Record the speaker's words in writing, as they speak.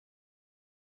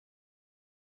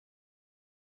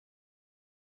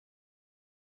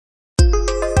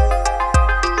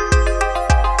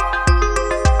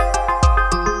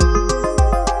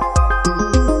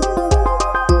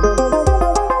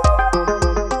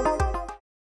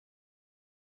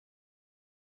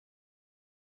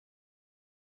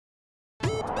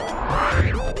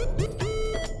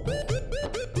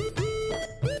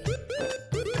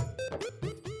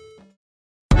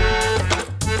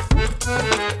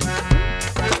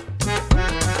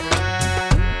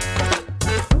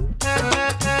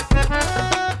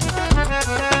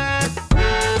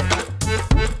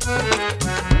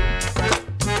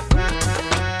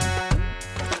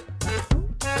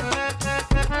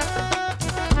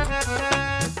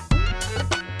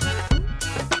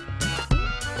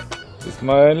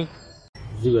ইসমাইল।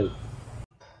 জি ভাই।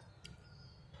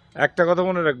 একটা কথা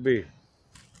মনে রাখবি,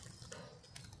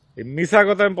 এই মিছা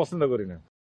কথা আমি পছন্দ করি না।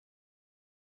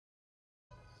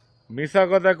 মিছা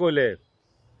কথা কইলে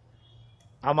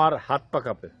আমার হাত পা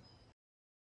কাঁপে,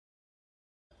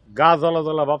 গা জ্বলা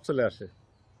জ্বলা ভাব চলে আসে।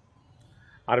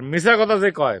 আর মিছা কথা যে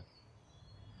কয়,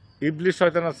 ইবলিশ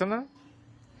শয়তান আছে না,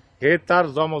 হে তার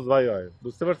যমজ ভাই হয়,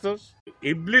 বুঝতে পারছস?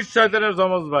 ইবলিশ শয়তানের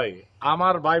যমজ ভাই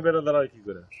আমার ভাই বেরোদার হয় কি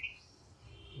করে?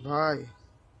 ভাই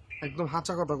একদম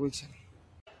হাঁচা কথা কইছেন।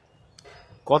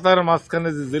 কথার মাঝখানে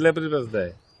যে জিলাপির পেঁচ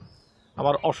দেয়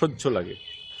আমার অসহ্য লাগে।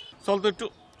 চল তো একটু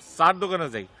চার দোকানে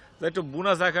যাই, একটু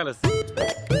বুনা চা খেলেছি।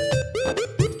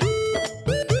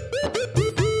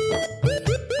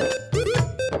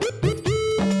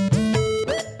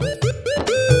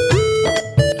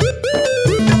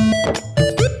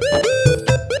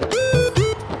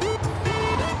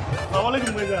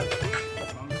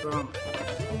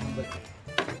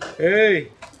 এই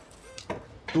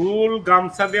টুল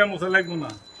গামছা দিয়া মুছা লাগবো না,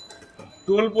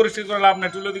 টুল পরিষ্কার করে লাভ নাই,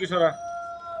 টুলের দিকে সরা।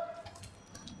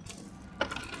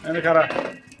 খারাপ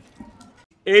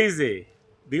এই যে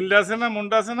দিলটা আছে না,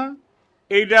 মনটা আছে না,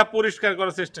 এইটা পরিষ্কার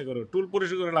করার চেষ্টা করো, টুল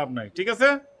পরিষ্কার করে লাভ নাই, ঠিক আছে?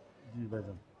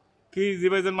 কি জি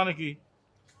ভাইজান মানে কি?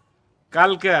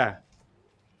 কালকে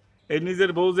এই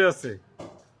নিজের বউ যে আছে,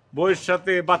 বউয়ের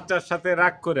সাথে বাচ্চার সাথে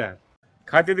রাগ করে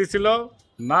খাইতে দিছিল,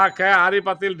 না খায় আড়ি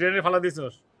পাতিল ড্রেনে ফেলা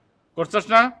দিছস, করছস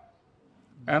না?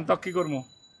 এখন তো কি করবো?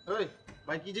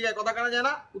 ভাই কি জায়গায় কথা কানা যায়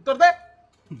না, উত্তর দে।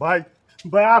 ভাই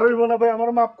ভাই আর হইব না ভাই, আমার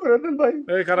মাফ করে দেন ভাই।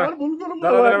 এই খারাপ আর ভুল করলাম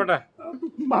দাঁড়া দাঁড়া বেটা,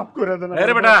 মাফ করে দেন। এই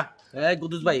রে বেটা, এই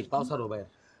কুদ্দুস ভাই পাও ছাড়ো ভাই।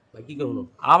 ভাই কি করব?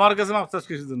 আমার কাছে মাপ চাস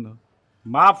কিসের জন্য?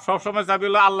 মাপ সবসময় চাবি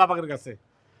হলো আল্লাহ পাকের কাছে।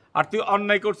 আর তুই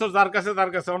অন্যায় করছস যার কাছে, তার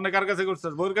কাছে। অন্যায় কার কাছে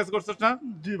করছস? বউয়ের কাছে করছস না?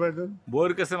 জি ভাইজান।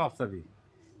 বউয়ের কাছে মাপ চাবি।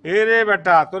 এ রে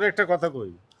বেটা, তোর একটা কথা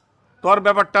কই, তোর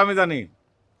ব্যাপারটা আমি জানি।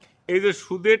 এই যে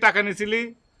সুদে টাকা নিছিলি,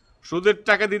 সুদের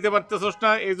টাকা দিতে পারতেছস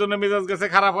না, এই জন্য মেজাজ গেছে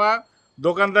খারাপ হওয়া,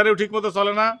 দোকানদারিও ঠিক মতো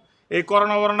চলে না, এই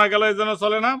করোনা বরোনা গেল এই জন্য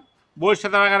চলে না, বউয়ের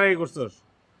সাথে রাগারাগি করছস।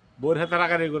 বউয়ের সাথে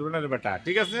রাগারাগি করবে না রে বেটা,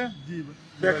 ঠিক আছে?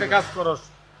 তুই একটা কাজ করস,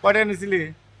 কয়টা নিছিলি?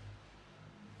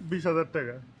 20,000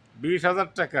 টাকা। 20,000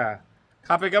 টাকা?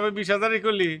 খাপে খাপে 20,000ই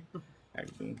করলি? 1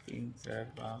 2 3 4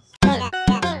 5।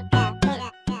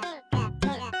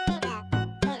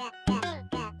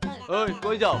 ওই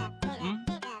কই যাও?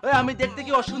 ওই আমি দেখতে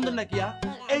কি অসুন্দর নাকি?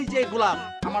 এই যে গোলাপ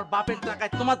আমার বাপের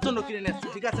টাকায় তোমার জন্য কিনে এনেছি,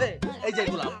 ঠিক আছে? এই যে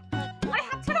গোলাপ। আরে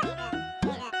হাত ছাড়ো।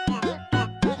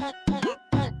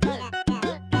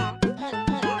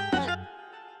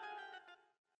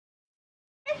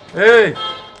 এই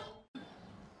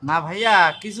না ভাইয়া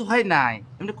কিছু হয় নাই,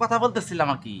 এমনি কথা বলতেছিলাম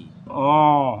আর কি। ও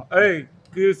এই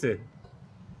কি হইছে?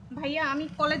 ভাইয়া আমি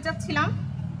কলেজ যাচ্ছিলাম,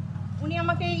 উনি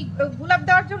আমাকে এই গোলাপ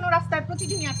দেওয়ার জন্য রাস্তায়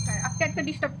প্রতিদিনই আটকায়, আজকে একটা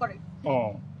ডিস্টার্ব করে। ও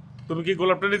তুমি কি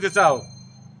গোলাপটা নিতে চাও?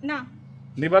 না।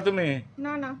 নিবা তুমি?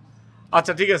 না না।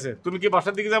 আচ্ছা ঠিক আছে, তুমি কি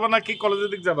বাসার দিকে যাবা না কি কলেজের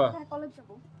দিকে যাবা? হ্যাঁ কলেজ যাব।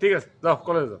 ঠিক আছে যাও,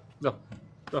 কলেজে যাও, যাও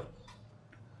যাও।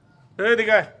 এই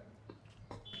দিকে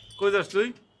কই যাস তুই?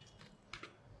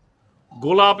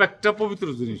 গোলাপ একটা পবিত্র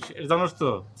জিনিস, এটা জানোস তো?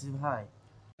 জি ভাই।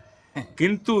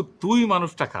 কিন্তু তুই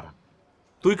মানুষটা খারাপ,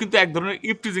 তুই কিন্তু এক ধরনের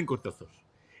ইপটিজিং করতেছস।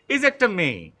 এই যে একটা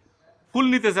মেয়ে ফুল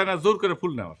নিতে চায় না, জোর করে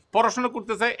ফুল নেওয়ার, পড়াশোনা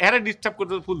করতে চায়, এরা ডিস্টার্ব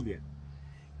করতে ফুল দিয়ে।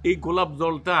 এই গোলাপ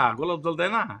জল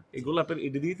দেয় না, এই গোলাপের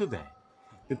এডি দিয়ে তো দেয়।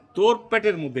 তোর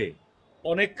পেটের মধ্যে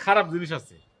অনেক খারাপ জিনিস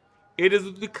আছে, এটা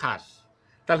যদি তুই খাস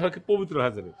তাহলে হয়তো পবিত্র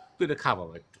হয়ে যাবে। তুই এটা খা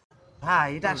বাবা একটু। ভাই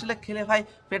এটা আসলে খেলে ভাই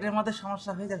পেটের মধ্যে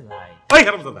সমস্যা হয়ে যাবে ভাই। ওই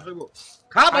খারাপ দাদা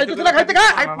খা ভাই, তুই না খাইতে খা।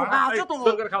 আচ্ছা তো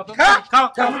খাও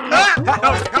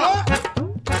খাও।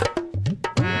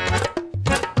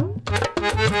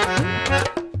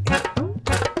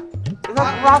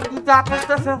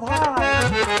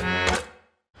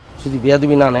 যদি বিয়া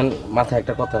দিবি না নেন, মাথায়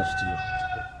একটা কথা আসছিল,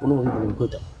 অনুভূতি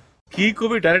কইতাম। কি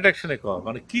কবি ডাইরেক্ট অ্যাকশনে কর,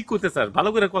 মানে কি করতে চাস ভালো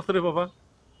করে কত রে বাবা?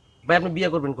 ভাই আপনি বিয়ে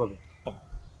করবেন কবে?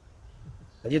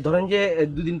 যে ধরেন যে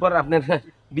 2 দিন পর আপনার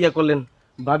বিয়ে করলেন,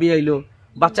 ভাবি আইলো,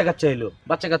 বাচ্চা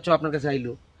কাচ্চা আপনার কাছে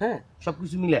আইলো, হ্যাঁ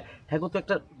সবকিছু মিলে হ্যাঁ তো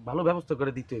একটা ভালো ব্যবস্থা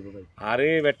করে দিতে হইবে ভাই। আরে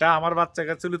বেটা, আমার বাচ্চা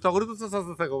কাচ্চা হলে তখনই তো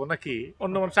চাচা করবো নাকি?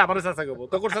 অন্য মানুষ আমারে চাচা করবো,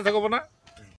 তখন চাচা করবো না?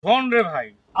 ফোন রে ভাই,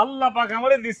 আল্লাহ পাক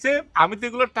আমারে দিচ্ছে, আমি তো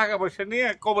এগুলো টাকা পয়সা নিয়ে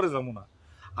কবরে যাবো না।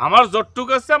 আমার যতটুক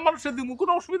আছে আমার সে দিব,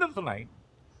 কোনো অসুবিধা তো নাই।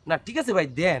 না ঠিক আছে ভাই,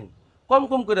 দেন কম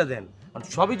কম করে দেন,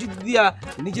 সবই যদি দিয়া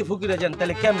নিজে ফকিরে যান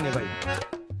তাহলে কেমনে ভাই?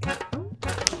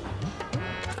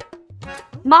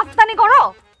 মাস্তানি করো,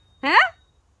 হ্যাঁ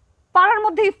পাড়ার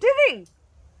মধ্যে ইফতিজিং।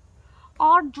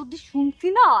 আর যদি শুনছি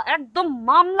না, একদম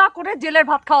মামলা করে জেলের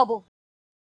ভাত খাওয়াবো।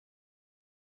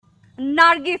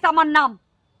 নার্গিস আমার নাম।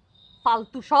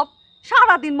 ফালতু সব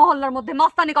সারাদিন মহল্লার মধ্যে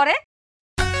মাস্তানি করে।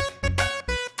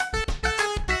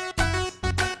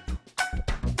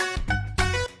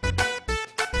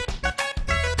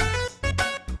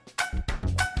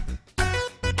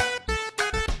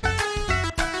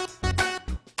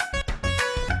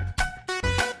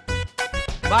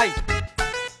 ভাই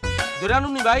ধরে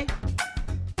আনুন নি ভাই।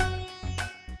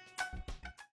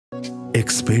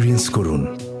 এক্সপেরিয়েন্স করুন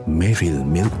মেরিল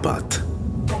মিল্ক বাথ।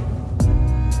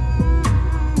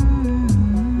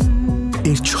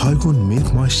 এর 6 গুণ মিল্ক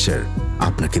ময়েশ্চার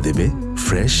আপনাকে দেবে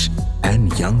fresh and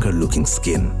younger looking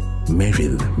skin.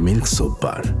 Marine milk soap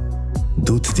bar,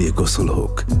 দুধ দিয়ে গোসল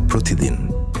হোক প্রতিদিন।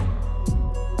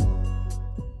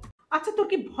 আচ্ছা তোর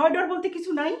কি ভয় ডর বলতে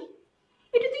কিছু নাই?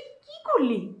 এটা তুই কি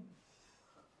করলি?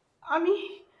 আমি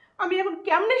আমি এখন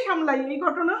কেমনে সামলাই এই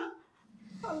ঘটনা?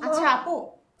 আচ্ছা আপু,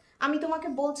 আমি তোমাকে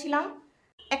বলছিলাম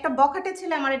একটা বখাটে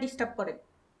ছেলে আমারে ডিস্টার্ব করে,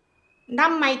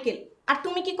 নাম মাইকেল, আর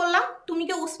তুমি কি করলা? তুমি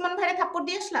কি উসমান ভাইরে থাপ্পড়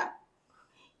দিয়ে আসলা?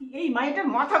 এই মায়েটার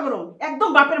মাথা গরম একদম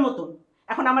বাপের মতন।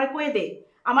 এখন আমারে কয়ে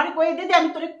দে, আমি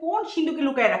তোরে কোন সিন্ধুকে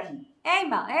লুকায় রাখি। এই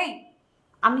মা, এই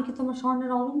আমি কি তোমার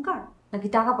স্বর্ণের অলংকার নাকি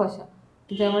টাকা পয়সা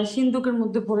যে আমার সিন্ধুকের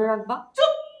মধ্যে ভরে রাখবা?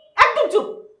 চুপ, একদম চুপ।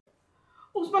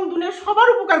 উসমান দুনিয়ার সবার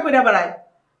উপকার করে বেড়ায়,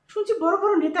 শুনছি বড়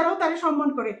বড় নেতারাও তারে সম্মান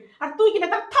করে, আর তুই কিনা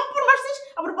তার থাপ্পড় মারছিস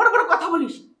আবার বড় বড় কথা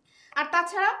বলিস। আর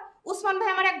তাছাড়া উসমান ভাই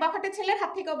আমার এক বখাটে ছেলের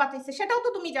হাত থেকেও বাঁচাইছে, সেটাও তো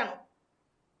তুমি জানো।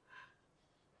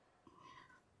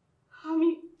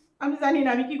 আমি জানি না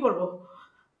আমি কি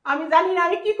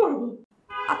করব।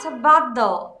 আচ্ছা বাদ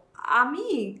দাও, আমি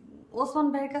ওসমান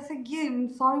ভাইয়ের কাছে গিয়ে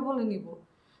সরি বলে নিব।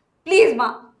 প্লিজ মা,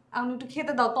 আমি একটু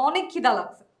খেতে দাও তো, অনেক খিদা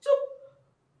লাগছে। চুপ,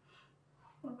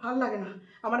 ভাল লাগে না।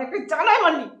 আমার একটা জানাই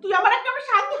মারলি, তুই আমার একটা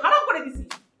শান্তি হারাম করে দিছিস।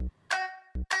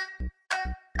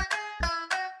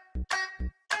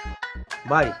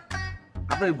 ভাই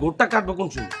আপনার গোটটা কাটবো কোন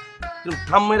সময়?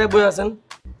 থাম মেরে বই আছেন।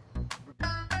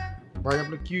 ভাই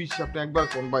আপনি কি হইছে? আপনি একবার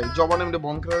কোন ভাই জবানে এমনি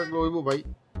বন্ধ করে রাখলে হইব ভাই?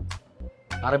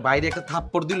 আরে বাইরে একটা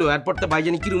থাপ্পড় দিল, এরপর তো ভাই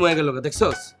জানি কিরম হয়ে গেল,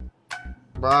 দেখছস?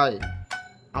 ভাই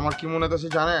আমার কি মনে হচ্ছে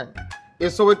জানেন,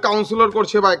 এসব ওই কাউন্সিলর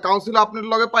করছে ভাই। কাউন্সিলর আপনার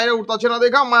লগে পাইরে উঠতাছে না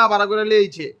দেখা মায়া ভাড়া করে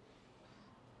লিয়েছে।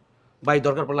 ভাই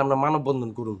দরকার পড়লে আমরা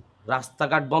মানববন্ধন করুন,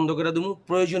 রাস্তাঘাট বন্ধ করে দেবো,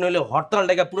 প্রয়োজন হলে হরতাল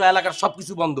ডেকে পুরো এলাকার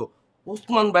সবকিছু বন্ধ।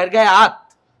 ওসমান ভাইয়ের গায়ে হাত।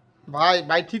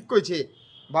 ভাই ঠিক কইছে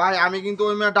ভাই। আমি কিন্তু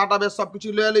ওই মেয়ে ডাটাবেস সবকিছু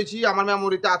লয়ে লইছি, আমার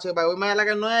মেমোরিতে আছে ভাই। ওই মেয়ে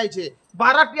এলাকায় নয় আইছে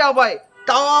বারাটিয়াও ভাই,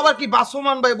 তাও আবার কি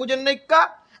বাসমান ভাই, বুঝেন নাই কা?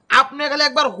 আপনি খালি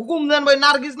একবার হুকুম দেন ভাই,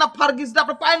 নার্গিস না ফার্গিস না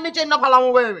আপনার পায়ের নিচে না ফালামো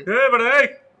ভাই আমি।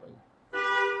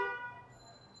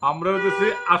 আমরা হচ্ছে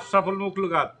আশরাফুল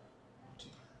মুখলুকাত,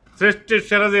 শ্রেষ্ঠের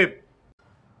সেরাজীব।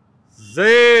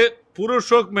 যে পুরুষ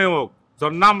হোক মেয়ে হোক,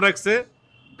 যখন নাম রাখছে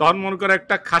তখন মনে করে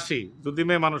একটা খাসি যদি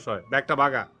মেয়ে মানুষ হয় বা একটা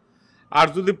বাঘা, আর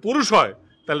যদি পুরুষ হয়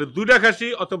তাহলে 2টা খাসি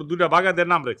অথবা 2টা বাঘাদের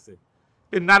নাম রাখছে।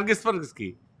 এই নার্গিস ফার্গিস কি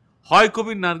হয়?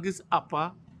 কবি নার্গিস আপা,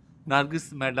 নার্গিস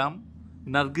ম্যাডাম,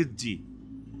 নার্গিস জি।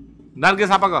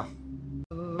 নার্গিস আপা ক,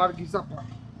 নার্গিস আপা,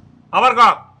 আবার ক,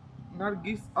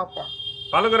 নার্গিস আপা,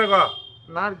 ভালো করে ক,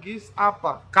 নার্গিস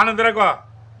আপা, কানে ধরে ক,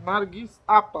 নার্গিস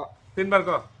আপা, 3বার ক,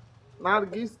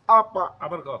 নার্গিস আপা,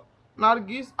 আবার ক,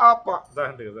 নার্গিস আপা।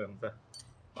 যান থেকে যান।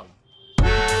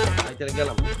 তাহলে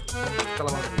গেলাম।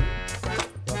 সালাম আলাইকুম।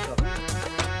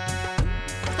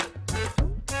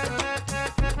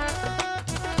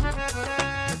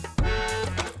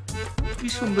 কি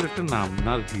সুন্দর একটা নাম,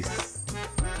 নার্গিস।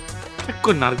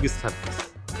 নার্গিস ফার্গিস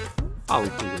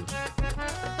ফালতু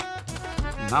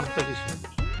নামটা কি সুন্দর,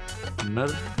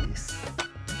 নার্গিস।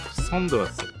 ছন্দ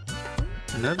আছে,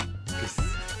 নার্গিস।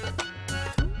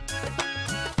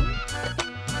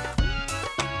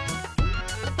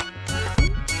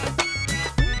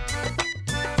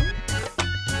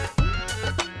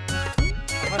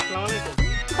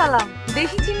 সালাম,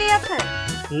 দেশি চিনি আছে?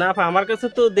 না আপা, আমার কাছে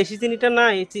তো দেশি চিনিটা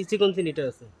নাই, চিকন চিনিটা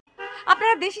আছে।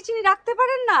 আপনারা দেশি চিনি রাখতে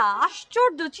পারেন না?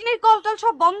 আশ্চর্য, চিনির কল টল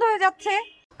সব বন্ধ হয়ে যাচ্ছে।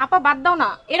 আপা বাদ দাও না,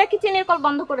 এরা কি চিনির কল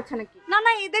বন্ধ করেছে নাকি? না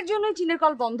না, এদের জন্যই চিনির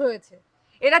কল বন্ধ হয়েছে।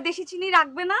 এরা দেশি চিনি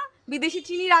রাখবে না, বিদেশি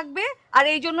চিনি রাখবে, আর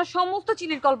এই জন্য সমস্ত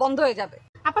চিনির কল বন্ধ হয়ে যাবে।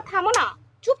 আপা থামো না।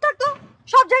 চুপ থাক তো,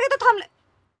 সব জায়গায় তো থামলে।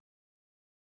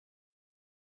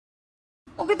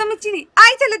 ওকে তো আমি চিনি।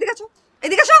 আই চল, এদিকে আসো,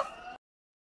 এদিকে আসো।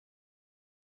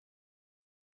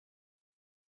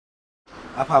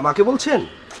 আপা আমাকে বলছেন?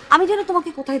 আমি যেন তোমাকে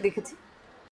কোথায় দেখেছি।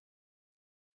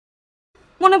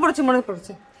 মনে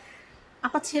পড়েছে।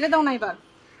 আপা ছেড়ে দাও না এবার।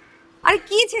 আরে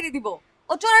কি ছেড়ে দিব?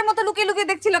 ও চোরের মতো লুকিয়ে লুকিয়ে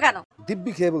দেখছিল কেন?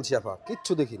 দিব্যি খেয়ে বলছি আপা,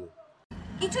 কিচ্ছু দেখিনি।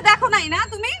 কিছু দেখো নাই না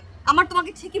তুমি? আমার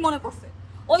তোমাকে ঠিকই মনে পড়ছে।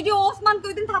 ওই যে ওসমানকে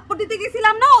ওই দিন থাপ্পড় দিতে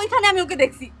গেছিলাম না, ওইখানে আমি ওকে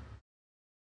দেখছি।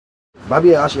 ভাবি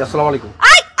আসি, আসসালামু আলাইকুম।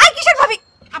 আই কিসের ভাবি?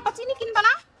 আপা চিনি কিনবা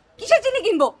না? কিসের চিনি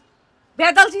কিনবো?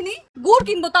 ভেজাল চিনি, গুড়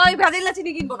কিনবো, তাও এই ভেজাইলা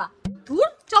চিনি কিনবো না। ধুর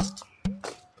চষ্ট।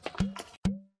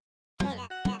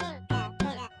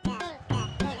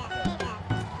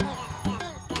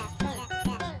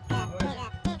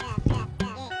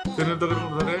 চিনির দোকান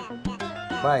ধরে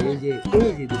ভাই এই যে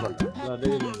দোকানটা।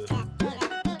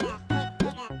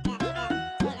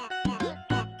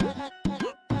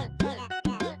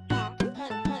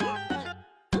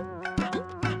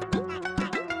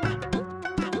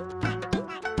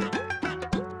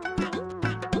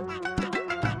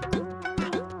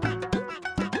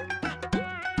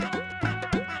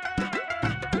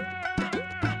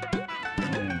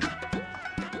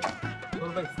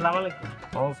 আসসালামু আলাইকুম।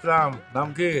 আসসালাম। নাম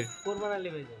কি? কোরবান আলী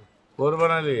ভাইজান।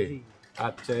 কোরবান আলী।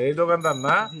 আচ্ছা, এই দোকানদার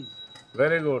না?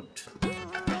 Very good.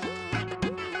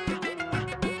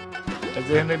 এই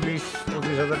যে এখানে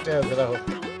 20-25 হাজার টাকা আছে, রাখো।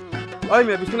 ওই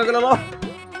মেয়ে বিষ্ণু গেল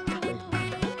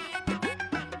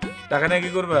টাকা নিয়ে কি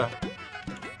করবা?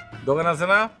 দোকান আছে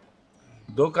না?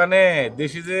 দোকানে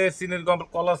দেশি যে চিনির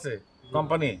কল আছে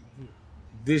কোম্পানি,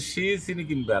 দেশি চিনি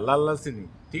কিনবা, লাল লাল চিনি,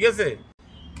 ঠিক আছে?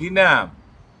 কি নাম?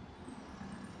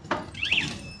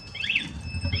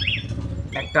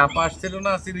 একটা আপা আসছিল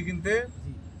না চিনি কিনতে,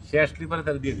 সে আসলে পরে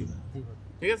তাকে দিয়ে দিবা,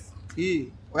 ঠিক আছে? কি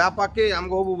ওই আপাকে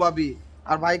আমগো হবু ভাবি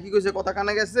আর ভাই কি কইছে কথা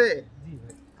কানে গেছে?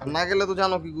 আর না গেলে তো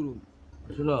জানো কি করু।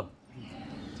 শুনো,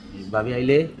 ভাবি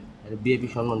আইলে বিএপি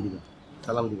সম্মান দিবা,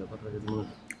 সালাম দিবা, কথা যদি মনে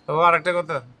থাকে। ও আর একটা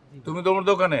কথা, তুমি তোমার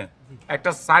দোকানে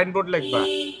একটা সাইনবোর্ড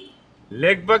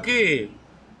লিখবা কি,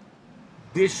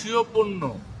 দেশীয় পণ্য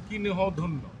কিনে হও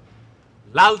ধন্য,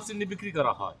 লাল চিনি বিক্রি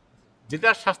করা হয়, যেটা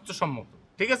স্বাস্থ্যসম্মত,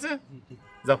 ঠিক আছে?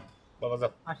 যাও বাবা,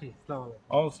 যাও। আসি, আসসালামু আলাইকুম।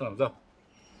 অবশ্যই যাও।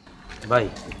 ভাই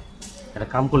একটা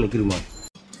কাম করলে কিরম হয়?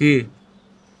 কি?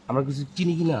 আমরা কিছু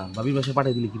চিনি কিনা ভাবির বাসায়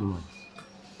পাঠিয়ে দিলে কিরম হয়?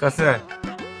 কাছে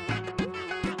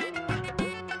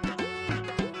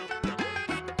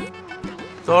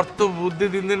তোর তো বুদ্ধি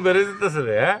দিন দিন বেড়ে যেতেছে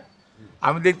রে। হ্যাঁ,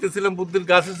 আমি দেখতেছিলাম বুদ্ধির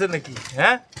গাছ আছে নাকি।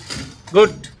 হ্যাঁ,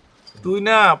 গুড। তুই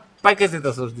না পাইকে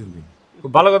যেতেছস দিন দিন,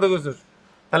 খুব ভালো কথা কইছস।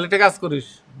 তাহলে একটা কাজ করিস,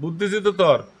 বুদ্ধি ছিল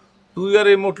তোর, তুই আর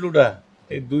এই মোটলুটা,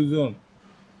 এই দুইজন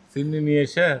চিনি নিয়ে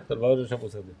এসে তোর বাবার সব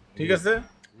পৌঁছা দে, ঠিক আছে?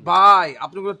 ভাই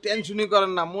আপনি কোনো টেনশনই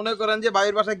করেন না, মনে করেন যে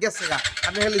ভাইয়ের বাসায় গেছে গা,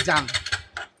 আপনি খালি যান।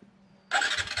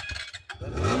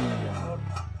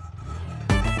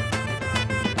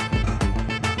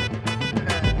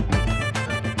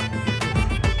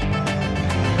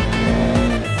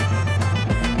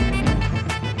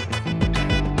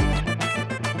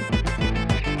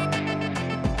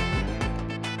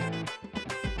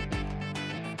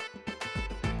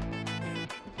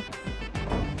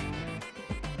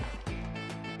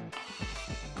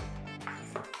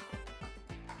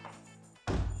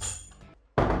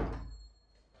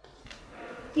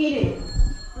 কি রে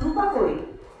রূপা কই?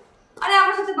 আরে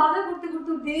আমার সাথে বাজার করতে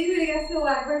করতে দেরি হয়ে গেছে, ও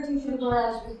একবার টিউশন করে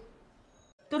আসবে।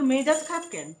 তোর মেজাজ খারাপ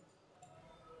কেন?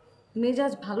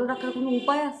 মেজাজ ভালো রাখার কোনো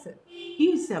উপায় আছে? কি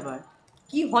হয়েছে আবার?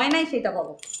 কি হয় নাই সেটা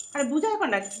বলো। আরে বুঝাই পার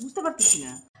না, বুঝতে পারতেছি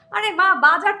না। আরে মা,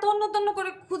 বাজার তন্ন তন্ন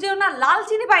করে খুঁজেও না লাল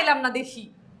চিনি পাইলাম না দেশি।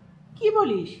 কি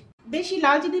বলিস? দেশি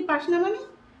লাল চিনি পাস না মানে?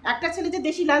 একটা ছেলে যে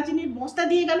দেশি লাল চিনির বস্তা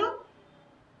দিয়ে গেল।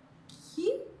 কি?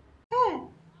 হ্যাঁ।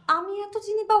 আমি এত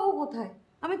চিনি পাবো কোথায়?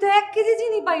 আমি তো 1 কেজি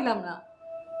চিনি পাইলাম না।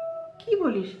 কি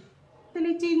বলিস?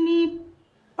 তাহলে চিনি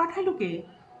পাঠালো কে?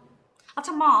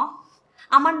 আচ্ছা মা,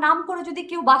 আমার নাম করে যদি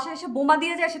কেউ বাসায় এসে বোমা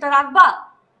দিয়ে যায় সেটা রাখবা?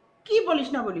 কি বলিস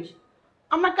না বলিস?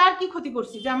 আমরা কার কি ক্ষতি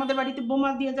করছি যে আমাদের বাড়িতে বোমা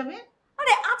দিয়ে যাবে?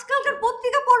 আরে আজকালকার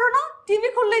পত্রিকা পড়ো না, টিভি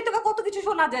খুললেই তো কত কিছু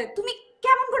শোনা যায়। তুমি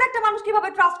কেমন করে একটা মানুষ কিভাবে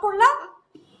ট্রাস্ট করলা?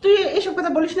 তুই এসব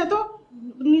কথা বলিস না তো,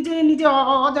 নিজে নিজে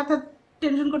অযথা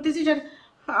টেনশন করতেছিস আর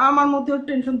আমার মধ্যেও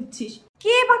টেনশন দিচ্ছিস।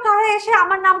 কে বা কারা এসে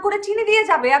আমার নাম করে চিনি দিয়ে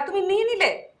যাবে আর তুমি নিয়ে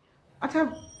নিলে? আচ্ছা,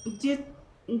 যে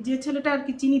যে ছেলেটা আর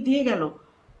কি চিনি দিয়ে গেল,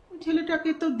 ওই ছেলেটাকে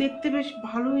তো দেখতে বেশ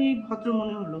ভালোই ভদ্র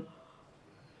মনে হলো।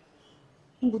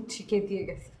 বুঝছি কে দিয়ে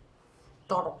গেছে,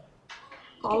 তরো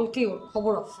কালকে ওর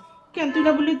খবর আছে। কেন তুই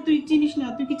না বললি তুই চিনিস না?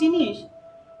 তুই কি চিনিস?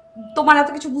 তোমার এত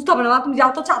কিছু বুঝতে হবে না মা, তুমি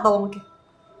যাও তো চা দাও আমাকে।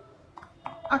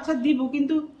 আচ্ছা দিব,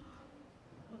 কিন্তু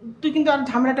তুই কিন্তু আর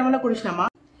ঝামেলা টামেলা করিস না মা।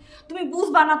 তুমি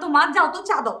বুঝবা না তো মা, যাও তো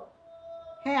চা দাও।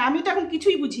 হ্যাঁ, আমি তো এখন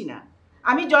কিছুই বুঝি না।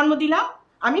 আমি জন্ম দিলাম,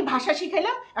 আমি ভাষা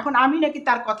শিখাইলাম, এখন আমি নাকি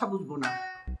তার কথা বুঝবো না।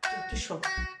 একটু শোন।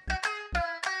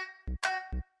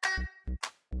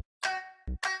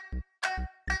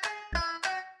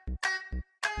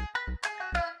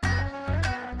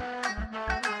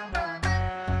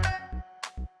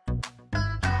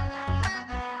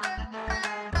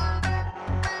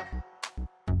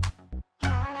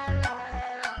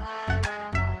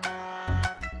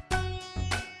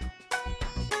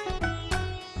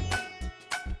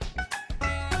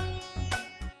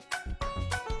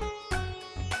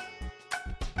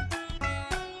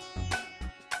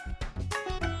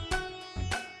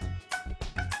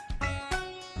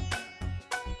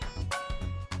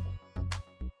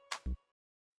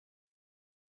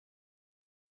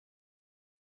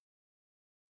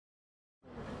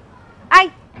 আই,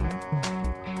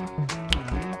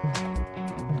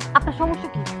 আপনার সমস্যা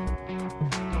কি?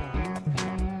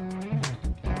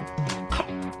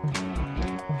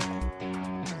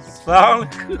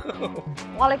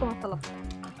 ওয়ালাইকুম আসসালাম।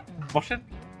 বসেন।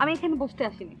 আমি এখানে বসতে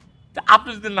আসিনি। আপনি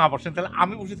যদি না বসেন তাহলে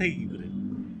আমি বসে থাকি কি করে?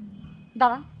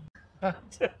 দাঁড়া,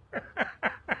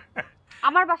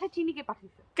 আমার বাসায় চিনিকে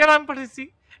পাঠিয়েছে। কেন আমি পাঠিয়েছি?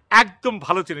 একদম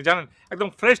ভালো চিনি জানেন, একদম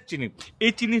ফ্রেশ চিনি।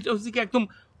 এই চিনিটা হচ্ছে কি একদম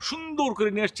সুন্দর করে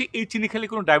নিয়ে আসছি, এই চিনি খেলে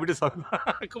কোনো ডায়াবেটিস হবে না,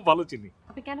 খুব ভালো চিনি।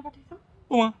 আপনি কেন পাঠাইছেন?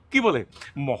 ওমা কি বলে,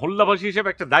 মহল্লাবাসী হিসেবে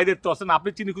একটা দায়িত্ব আছে না, আপনি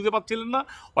চিনি খুঁজে পাচ্ছিলেন না,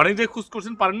 অনেক জায়গায় খোঁজ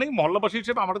করছেন পারেন নাই, মহল্লাবাসী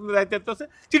হিসেবে আমার তো দায়িত্ব আছে,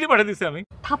 চিনি পাঠিয়ে দিচ্ছি আমি।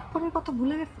 থাপ্পড়ের কথা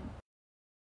ভুলে গেছেন?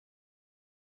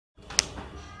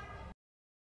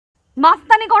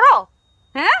 মাস্তানি করো,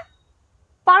 হ্যাঁ?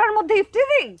 পাড়ার মধ্যে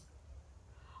ইফতিজিং,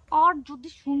 আর যদি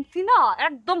শুনছি না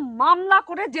একদম মামলা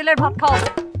করে জেলের ভাত খাওয়াবো।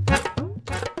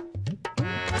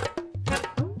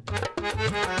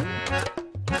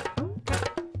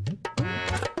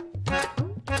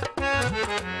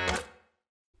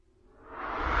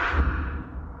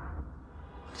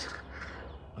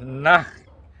 না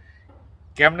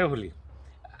কেমনে ভুলি,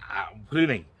 ভুলি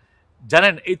নাই।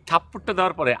 জানেন এই থাপ্পড়টা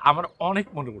দেওয়ার পরে আমার অনেক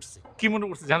মনে পড়ছে। কি মনে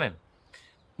পড়ছে জানেন?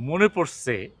 মনে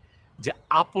পড়ছে যে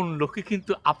আপন লোকে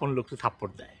কিন্তু আপন লোককে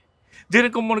থাপ্পড় দেয়।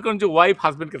 যেরকম মনে করেন যে ওয়াইফ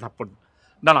হাজব্যান্ডকে থাপ্পড়,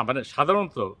 না না মানে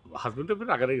সাধারণত হাজব্যান্ডের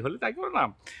রাগারাগি হলে তাই করে না,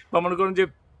 বা মনে করেন যে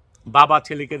বাবা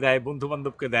ছেলেকে দেয়, বন্ধু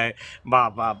বান্ধবকে দেয়, বা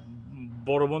বা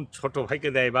বড় বোন ছোট ভাইকে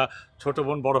দেয়, বা ছোট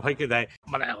বোন বড় ভাইকে দেয়,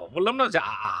 মানে বললাম না যে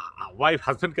ওয়াইফ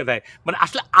হাজব্যান্ডকে দেয়, মানে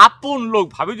আসলে আপন লোক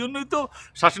ভাবে জন্যই তো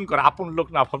শাসন করে। আপন লোক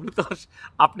না ভাবলে তো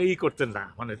আপনি ই করতেন না,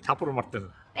 মানে থাপ্পড় মারতেন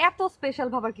না। এত স্পেশাল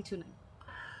ভাবার কিছু নেই।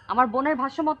 আমার বোনের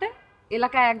ভাষ্য মতে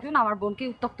এলাকায় একজন আমার বোনকে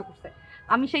উত্তক্ত করছে,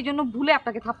 আমি সেই জন্য ভুলে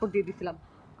আপনাকে থাপ্পড় দিয়ে দিয়েছিলাম।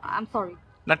 I am sorry.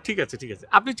 না ঠিক আছে ঠিক আছে,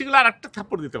 আপনি যেগুলো আর একটা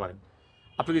থাপ্পড় দিতে পারেন।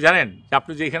 আপনি কি জানেন যে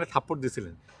আপনি যে এখানে থাপ্পড়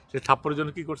দিয়েছিলেন সেই থাপ্পড়ের জন্য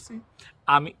কী করছি?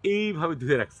 আমি এইভাবে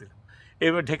ধুয়ে রাখছিলাম,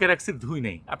 এইভাবে ঢেকে রাখছি, ধুই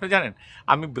নেই। আপনি জানেন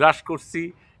আমি ব্রাশ করছি,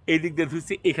 এই দিক দিয়ে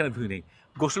ধুইছি, এখানে ধুই নেই,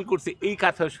 গোসল করছি, এই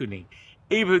কাঁথা শুই নেই,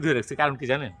 এইভাবে ধুয়ে রাখছি। কারণ কি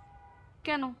জানেন?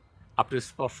 কেন? আপনার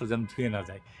স্পর্শ যেন ধুয়ে না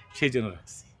যায় সেই জন্য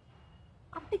রাখছি।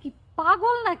 আপনি কি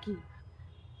পাগল নাকি?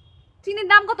 চিনির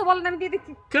দাম কত বলেন, আমি দিয়ে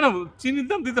দিচ্ছি। কেন চিনির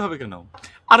দাম দিতে হবে কেন?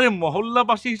 আরে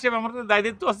মহল্লাবাসী হিসেবে আমার তো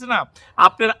দায়িত্ব আছে না।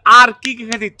 আপনার আর কি কি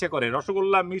খেতে ইচ্ছা করে,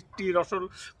 রসগোল্লা, মিষ্টি,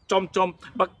 চমচম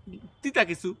বা তিতা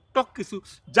কিছু, টক কিছু,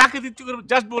 যা খেতে ইচ্ছে করবে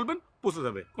জাস্ট বলবেন, পৌঁছে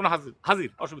যাবে, কোনো হাজির হাজির,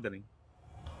 অসুবিধা নেই।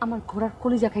 আমার ঘোড়ার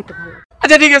কলিজা খাইতে ভালো।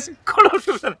 আচ্ছা ঠিক আছে, কোনো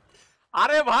অসুবিধা নেই।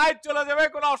 আরে ভাই চলে যাবে,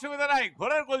 কোনো অসুবিধা নাই,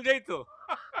 ঘোড়ার কলিজাই তো।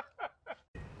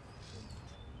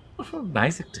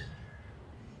 নাইস একটা,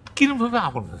 কিরম ভাবে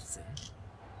আপন ভাবছে,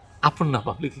 আপন না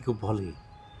ভাবলে কি কেউ বলে?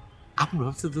 আপন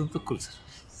ভাবছে তো কলচার।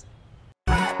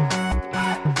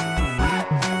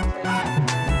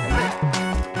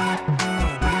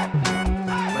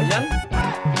 ভাইজান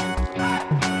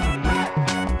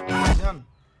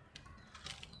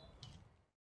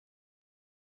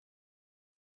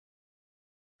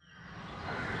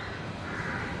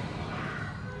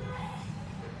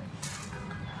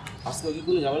আজকে কি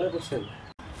কোনো ঝামেলা করছেন?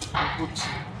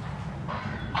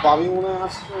 ভাবি মনে হয়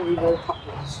আসছে,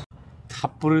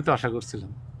 থাপ্পড়ই তো আশা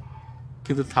করছিলাম,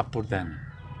 কিন্তু থাপ্পড় দেন।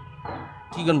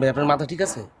 কি করেন ভাই, আপনার মাথা ঠিক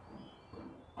আছে?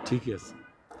 ঠিকই আছে।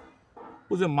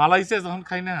 ও যে মালাইসে যখন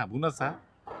খাই না বুনা চা,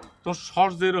 তখন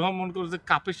সস যেরকম মনে করছে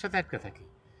কাপের সাথে আটকে থাকে,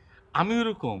 আমি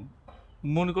ওরকম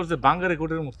মনে করছে বাঙ্গারে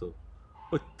কোটের মতো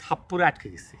ওই থাপ্পড়ে আটকে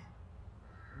গেছে।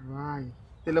 ভাই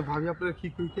তাহলে ভাবি আপনার কি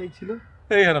কইতে ছিল?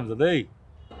 এই হারামজাদা, এই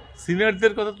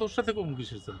সিনিয়রদের কথা তোর সাথে কম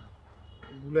কিসের জন্য?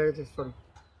 ভুলে গেছে, সরি।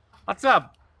 আচ্ছা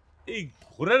এই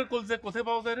ঘোড়ার কলজা কোথায়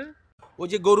পাওয়া যায় রে? ওই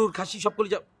যে গরুর খাসি সব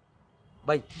কলিজা।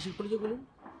 ভাই কিসের কলিজা বলুন?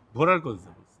 ঘোড়ার কলজা।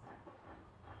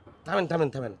 থামেন থামেন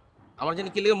থামেন, আমার জানি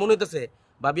কি লেগে মনে হইতেছে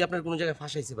ভাবি আপনার কোনো জায়গায়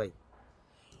ফাঁসাইছে। ভাই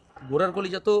ঘোড়ার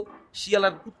কলিজা তো শিয়াল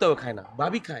আর কুত্তাও খায় না,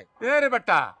 ভাবি খায়। এ রে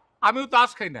বেটা, আমিও তো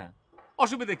হাঁস খাই না,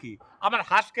 অসুবিধা কি? আমার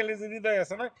হাঁস খেলে যে হৃদয়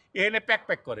আছে না, এখানে প্যাক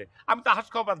প্যাক করে, আমি তো হাঁস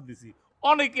খাওয়া বাদ দিছি।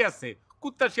 অনেকে আছে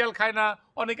কুত্তা শিয়াল খায় না,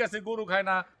 অনেকে আছে গরু খায়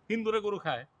না, হিন্দুরা গরু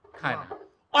খায় খায় না,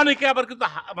 অনেকে আবার কিন্তু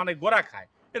মানে গোড়া খায়,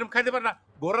 এরকম খাইতে পারে না।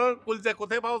 গোড়ার কলজা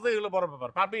কোথায় পাওয়া যায় এগুলো বড় ব্যাপার।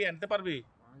 পারবি আনতে পারবি?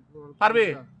 পারবি?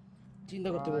 চিন্তা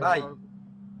করতে ভাই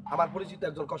আমার পরিচিত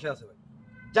একজন কষে আছে ভাই,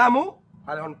 জামু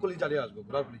আর এখন কলিজা নিয়ে আসবো,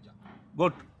 ঘোড়ার কলিজা।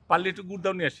 গুড, পারলে একটু গুড়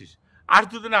দাও নিয়ে আসিস। আর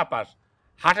যদি না পাস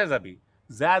হাটে যাবি,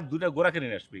 যা দুটা গোড়া কিনে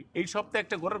নিয়ে আসবি। এই সপ্তাহে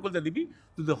একটা গোড়ার কলজা দিবি,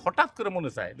 যদি হঠাৎ করে মনে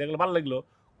চায় দেখলে ভালো লাগলো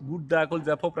গুড়দা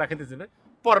কলজা ফোকরা খেতে চাইবে,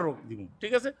 পরের দিব,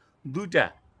 ঠিক আছে?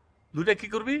 দুইটা কি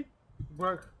করবি?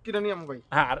 কিনে নিয়ে ভাই।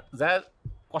 হ্যাঁ, আর যা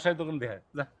কষাই দোকান দেখা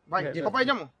যা ভাই কপাই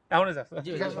যাবো, এখন যা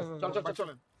চল চল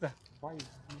চলেন।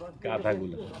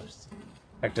 গাধাগুলো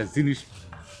একটা জিনিস,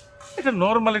 এটা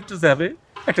নর্মাল একটু যাবে,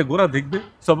 একটা গোড়া দেখবে,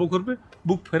 সব করবে,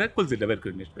 বুক ফেরে কলজিটা বের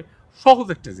করে নিয়ে আসবে। সহজ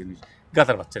একটা জিনিস,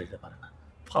 গাধার বাচ্চারা এটা পারে না,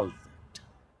 ফালতু।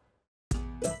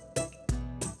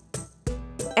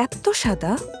 এত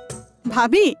সাদা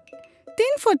ভাবি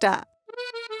 3 ফোঁটা,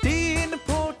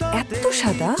 এত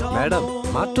সাদা? ম্যাডাম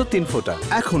মাত্র 3 ফোঁটা।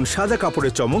 এখন সাদা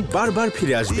কাপড়ের চমক বারবার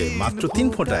ফিরে আসবে মাত্র 3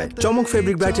 ফোঁটায়। চমক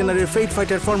ফেব্রিক ব্রাইটেনারের ফেড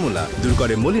ফাইটার ফর্মুলা দূর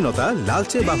করে মলিনতা,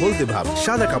 লালচে বা হলদে ভাব,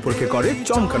 সাদা কাপড়কে করে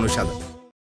চমকানো সাদা।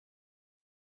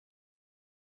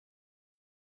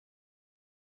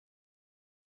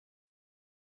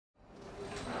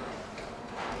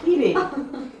 কি রে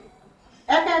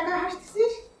একা একা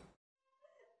হাসছিস?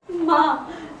 মা,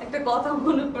 একটা কথা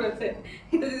মনে পড়েছে,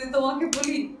 এটা যদি তোমাকে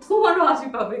বলি তোমারও হাসি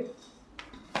পাবে।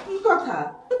 কি কথা?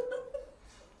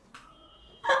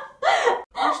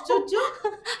 আশ্চর্য।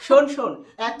 শোন শোন,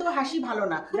 এত হাসি ভালো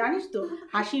না, জানিস তো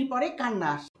হাসির পরে কান্না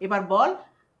আসে। এবার বল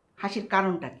হাসির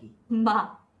কারণটা কি? মা,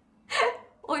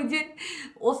 ওই যে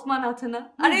ওসমান আছে না,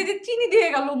 আর এই যে চিনি দিয়ে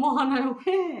গেল মহানায়ক,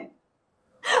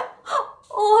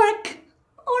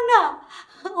 ও না,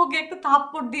 ওকে একটা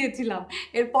থাপ্পড় দিয়েছিলাম,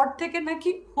 এরপর থেকে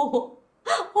নাকি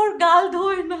ওর গাল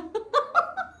ধোয় না।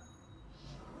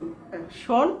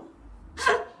 শোন,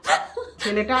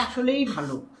 ছেলেটা আসলেই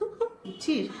ভালো,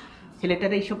 বুঝছিস?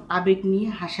 ছেলেটার এইসব আবেগ নিয়ে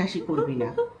হাসাহাসি করবি না,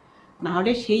 না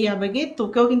হলে সেই আবেগে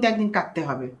তোকেও কিন্তু একদিন কাঁদতে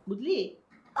হবে, বুঝলি?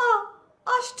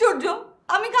 আশ্চর্য,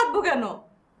 আমি কাঁদবো কেন?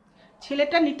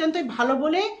 ছেলেটা নিতান্তই ভালো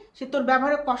বলে সে তোর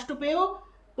ব্যবহারে কষ্ট পেয়েও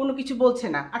কোনো কিছু বলছে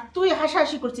না, আর তুই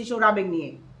হাসাহাসি করছিস ওর আবেগ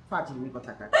নিয়ে। ফাজিল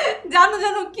কথাটা। জানো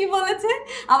জানো কি বলেছে?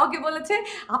 আমাকে বলেছে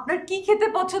আপনার কি খেতে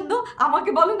পছন্দ আমাকে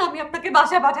বলেন, আমি আপনাকে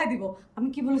বাসায় পাঠিয়ে দিব। আমি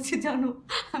কি বলেছি জানো?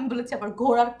 আমি বলেছি আমার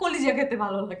ঘোড়ার কলিজা খেতে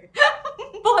ভালো লাগে।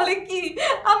 বলে কি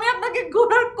আমি আপনাকে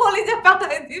ঘোড়ার কলিজা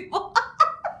পাঠিয়ে দিব।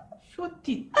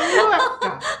 সত্যি তুইও একটা।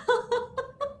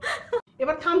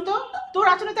 এবার থাম তো, তোর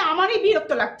আচরণে আমারই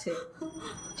বিরক্ত লাগছে।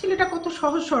 ছেলেটা কত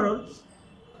সহজ সরল।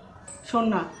 শোন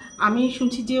না, আমি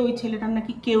শুনছি যে ওই ছেলেটার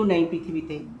নাকি কেউ নেই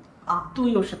পৃথিবীতে। তুই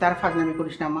ওর সাথে আর ফাজলামি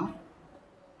করিস না মা,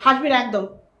 হাসবি না একদম।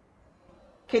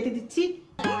 খেতে দিচ্ছি,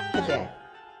 খেতে আয়।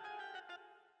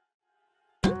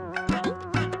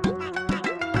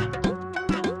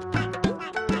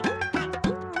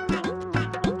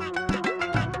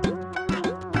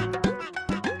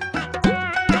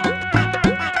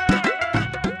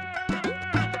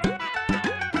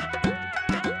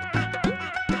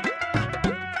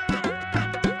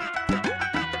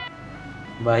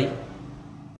 ভাই,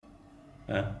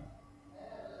 হ্যাঁ,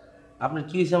 আপনার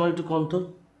কি হয়েছে আমার একটু কম তো?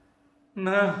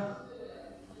 না,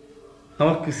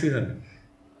 আমার কিছুই হয় না।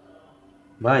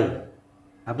 ভাই,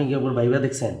 আপনি কি ওপর ভাইবা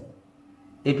দেখছেন?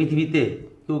 এই পৃথিবীতে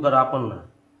কেউ কারো আপন না।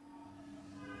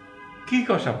 কি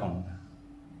কষ আপন না?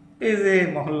 এই যে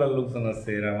মহল্লার লোকজন আছে,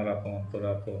 এরা আমার আপন, তোর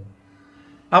আপন।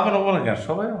 আপন আপন কেন?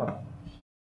 সবাই আমার আপন।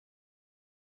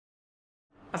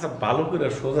 আচ্ছা, ভালো করে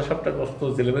সোজা সাপটা কষ্ট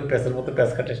জেলেবেন প্যাঁচের মতো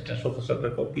প্যাঁচ কাটিস না, সোজা সাপটা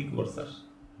কি করছিস?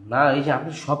 না, এই যে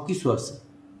আপনার সব কিছু আছে,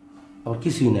 আমার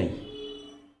কিছুই নাই।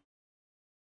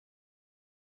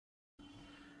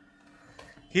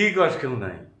 কি কস? কেউ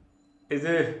নাই। এই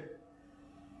যে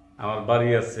আমার বাড়ি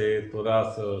আছে, তোরা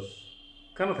আছস,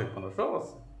 কেন থাকবো না? সব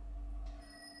আছে।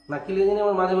 না, কি জানি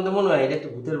আমার মাঝে মধ্যে মনে হয় এটা একটা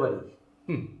ভূতের বাড়ি।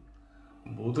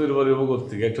 ভূতের বাড়ি হবো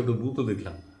থেকে একটা তো ভূতও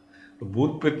দেখলাম।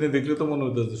 ভূত পেতনে দেখলে তো মনে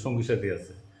হতো সঙ্গী সাথী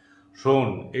আছে। শোন,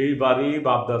 এই বাড়ি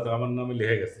বাপদাদা আমার নামে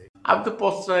লিখে গেছে। আমি তো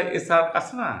পশ্রয় এসার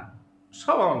আছে না,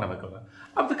 সব আমার নামে করা।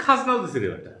 আমি তো খাজনাও দিছি রে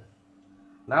বেটা।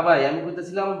 না ভাই, আমি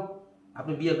বলতেছিলাম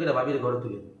আপনি বিয়ে করে ভাবির ঘরে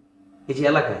তুলে, এই যে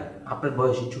এলাকায় আপনার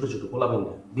বয়সী ছোট ছোট পোলাবেন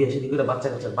না বিয়ে শাদী করে বাচ্চা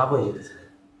কাচ্চার বাপ হয়ে যেতেছে।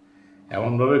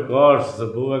 এমনভাবে করস যে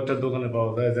বউ একটা দোকানে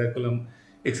পাওয়া যায়, যাই করলাম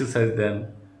এক্সারসাইজ দেন,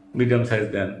 মিডিয়াম সাইজ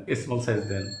দেন, স্মল সাইজ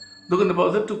দেন, দোকানে পাওয়া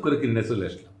যায়, টুক করে কিনে চলে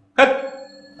আসলাম।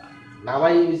 না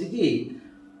ভাই, হয়েছে কি,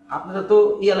 আপনারা তো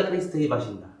এই এলাকার স্থায়ী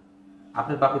বাসিন্দা,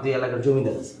 আপনার বাপে তো এই এলাকার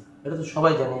জমিদার আছে, এটা তো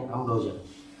সবাই জানে, আমরাও জানি,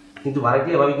 কিন্তু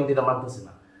ভাড়াটিয়া ভাবি কিন্তু এটা মানতেছে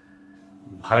না।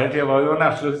 ভাড়াটিয়া ভাবি মানে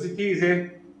আসলে হচ্ছে কি যে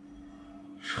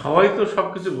সবাই তো সব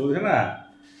কিছু বোঝে না।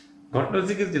 ঘটনা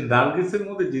হচ্ছে কি যে নার্গিসের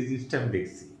মধ্যে যে জিনিসটা আমি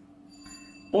দেখছি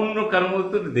অন্য কারোর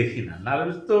মধ্যে তো দেখি না।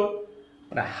 নার্গিস তো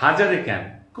মানে হাজারে কেন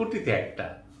কোটিতে একটা,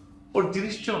 ওর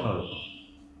জিনিসটা অন্যরকম।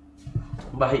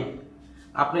 ভাই,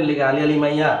 আপনার লেগে আলি আলি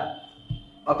মাইয়া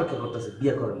অপেক্ষা করতেছে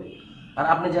বিয়ে করার লেগে, আর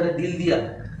আপনি যারা দিল দিয়া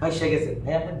পয়সা গেছেন,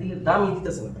 ভাই আপনার দিলের দামই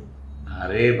দিতেছে না ভাই।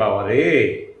 আরে বাবা রে,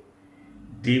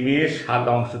 ডিমের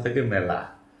সাদা অংশ থেকে মেলা,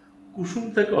 কুসুম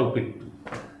থেকে অল্প একটু।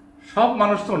 সব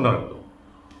মানুষ তো অন্যরকম।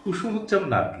 কুসুম হচ্ছে আমার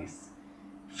নার্গিস,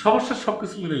 সমস্যার সব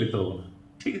কিছু মিলে নিতে হবো না,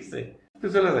 ঠিক আছে? তুই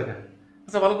চলে দেখা।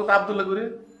 আচ্ছা, ভালো কথা, আবদুল্লাহ করে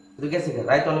তুই গেছে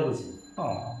রায় তো অনেক বলছি।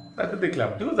 তাই তো দেখলাম,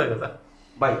 তুইও দেখা যা।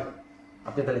 ভাই,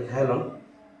 আপনি তাহলে খাইলেন?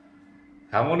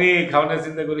 খামনি, খাওয়ানোর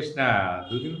চিন্তা করিস না,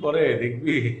 2 দিন পরে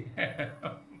দেখবি।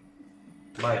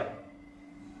 ভাই,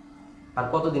 আর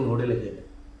কতদিন হোটেলে খেয়ে?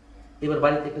 এবার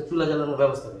বাড়িতে একটা চুলা জ্বালানোর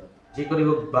ব্যবস্থা করেন, যে করে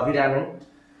হোক বাবিরে আনেন।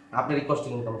 আপনার এই কষ্ট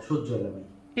কিন্তু আমার সহ্য হয় না ভাই।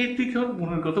 এই তুই কেমন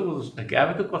মনের কথা বলছিস নাকি?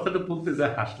 আমি তো কথাটা বলতে যা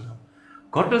হাসলাম,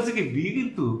 ঘটনা হচ্ছে কি, বিয়ে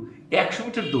কিন্তু 100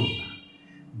 মিটার দৌড় না,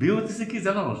 বিয়ে হতেছে কি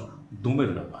জানো,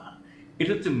 দমের ব্যাপার।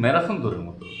 এটা হচ্ছে ম্যারাথন দৌড়ের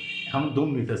মতো। এখন দম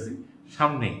নিতেছি,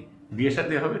 সামনে বিয়ে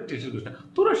সাথে হবে, টেস্টের গোষ্ঠী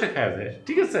তোরা সে খাওয়া যায়,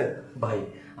 ঠিক আছে? ভাই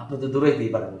আপনি তো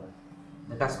দৌড়াইতেই পারেন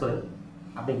না, কাজ করেন,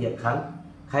 আপনি গিয়ে খান,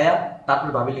 খায়া তারপর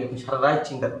ভাবিলে আপনি সারা রাত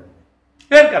চিন্তা করেন।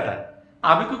 এর কথা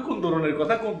আমি কি কোন ধরনের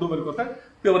কথা, কোন দমের কথা,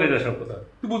 তুই আমার এটা সব কথা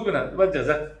তুই বুঝবে না। বাদ যা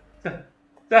যা যা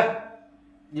যা।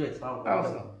 জি ভাই,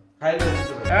 আসসালাম। খাই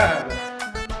হ্যাঁ হ্যাঁ।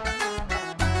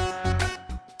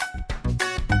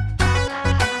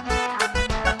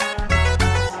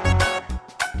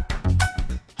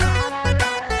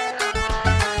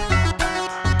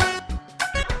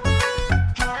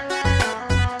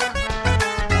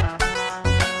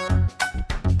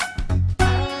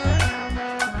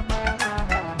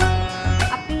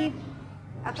 আপনি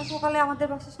এত সকালে আমাদের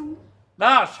বাসার সামনে?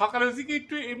 না, সকালে হচ্ছে কি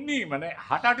একটু এমনি মানে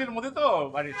হাঁটাহাঁটির মধ্যে তো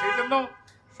মানে সেই জন্য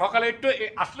সকালে একটু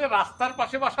আসলে রাস্তার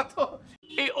পাশে বাসা তো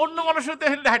এই অন্য মানুষের তো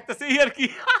হাঁটতেছে এই আর কি।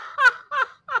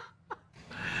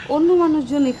 অন্য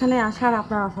মানুষজন এখানে আসার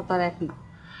আপনার আশা তার এক না।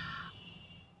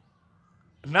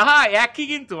 না একই,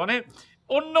 কিন্তু মানে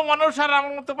অন্য মানুষ আর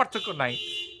আমার মতো পার্থক্য নাই।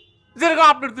 যেরকম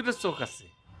আপনার দুটো চোখ আছে,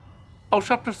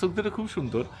 অবশ্য আপনার চোখ দুটো খুব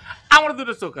সুন্দর, আমার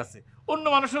দুটো চোখ আছে, অন্য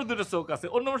মানুষের দুটো চোখ আছে,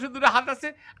 অন্য মানুষের দুটো হাত আছে,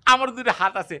 আমার দুটো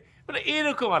হাত আছে, মানে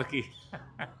এইরকম আর কি।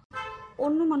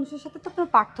 অন্য মানুষের সাথে তো আপনার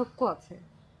পার্থক্য আছে।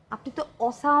 আপনি তো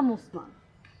অসাম ওসমান,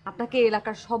 আপনাকে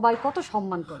এলাকার সবাই কত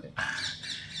সম্মান করে।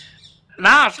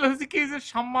 না আসলে হচ্ছে কি যে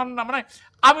সম্মান না, মানে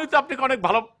আমি তো আপনাকে অনেক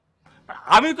ভালো,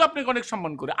 আমি তো আপনাকে অনেক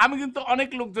সম্মান করি, আমি কিন্তু অনেক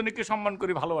লোকজনকে সম্মান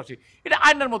করি, ভালোবাসি, এটা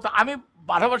আয়নার মতো। আমি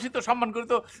ভালোবাসি তো সম্মান করি,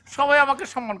 তো সবাই আমাকে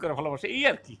সম্মান করে ভালোবাসে, এই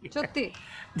আর কি। সত্যি?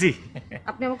 জি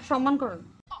আপনি আমাকে সম্মান করেন?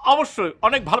 অবশ্যই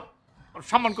অনেক ভালো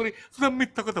সম্মান করি, শুধু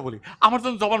মিথ্যা কথা বলি, আমার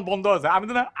যখন জবান বন্ধ হয়ে যায় আমি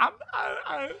তো না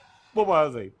বোবা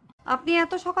হয়ে যাই। আপনি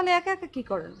এত সকালে একা একা কি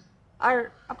করেন? আর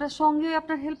আপনার সঙ্গে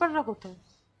আপনার হেল্পাররা কোথায়?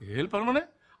 হেল্পার মানে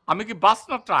আমি কি বাস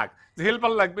না ট্রাক যে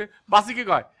হেল্পার লাগবে? বাসে কি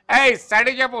কয় এই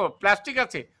সাইডে যাবো প্লাস্টিক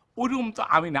আছে, ওইরকম তো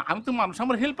আমি না, আমি তো মানুষ,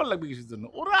 আমার হেল্পার লাগবে কিসের জন্য?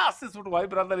 ওরা আছে ছোট ভাই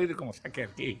ব্রাদার এরকম থাকে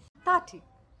আর কি। তা ঠিক,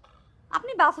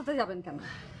 আপনি বাস হতে যাবেন কেন?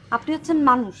 আপনি হচ্ছেন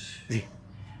মানুষ। জি।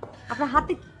 আপনার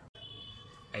হাতে কি?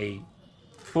 এই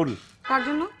ফুল। কার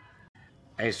জন্য?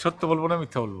 এই সত্য বলবো না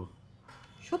মিথ্যা বলবো?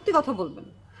 সত্যি কথা বলবেন।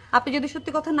 আপনি যদি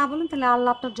সত্যি কথা না বলেন তাহলে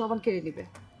আল্লাহ আপনার জবান কেড়ে নেবে।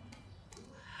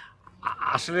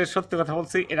 আসলে সত্য কথা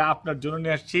বলছি, এটা আপনার জন্য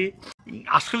নিয়ে আসছি,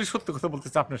 আসলে সত্য কথা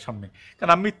বলতেছি আপনার সামনে।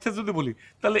 কারণ আমি মিথ্যা যদি বলি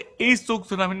তাহলে এই চোখ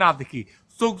যেন আমি না দেখি,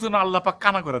 চোখ যেন আল্লাহ পাক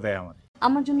কানা করে দেয় আমার।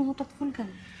 আমার জন্য হঠাৎ ফুল কেন?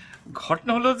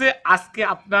 ঘটনা হলো যে আজকে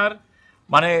আপনার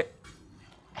মানে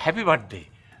হ্যাপি বার্থডে,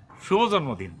 শুভ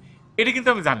জন্মদিন, এটা কিন্তু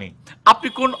আমি জানি। আপনি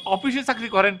কোন অফিসে চাকরি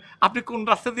করেন, আপনি কোন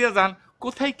রাস্তা দিয়ে যান,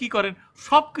 কোথায় কি করেন,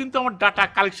 সব কিন্তু আমার ডাটা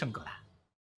কালেকশন করা।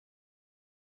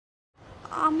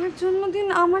 আমার জন্মদিন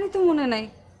আমারই তো মনে নাই।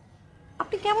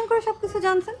 আপনি কেমন করে সবকিছু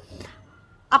জানছেন?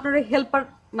 আপনার হেল্পার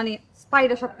মানে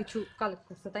স্পাইডার সবকিছু কালেক্ট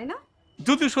করছে, তাই না?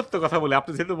 যদি সত্য কথা বলি,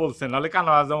 আপনি যেহেতু বলছেন, নাহলে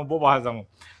কানা হয়ে যাবো, বোবা হয়ে যাবো,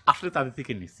 আসলে তাদের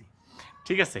থেকে নিছি,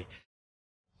 ঠিক আছে?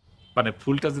 মানে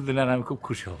ফুলটা যদি নেন আমি খুব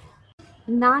খুশি হব।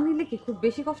 না নিলে কি খুব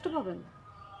বেশি কষ্ট পাবেন?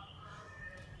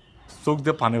 চোখ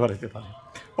দিয়ে পানি বাড়াইতে পারে,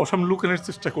 অবশ্য আমি লুকানোর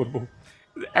চেষ্টা করবো,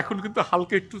 এখন কিন্তু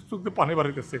হালকা একটু চোখ দিয়ে পানি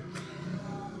বাড়াইতেছে।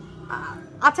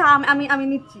 আচ্ছা আমি আমি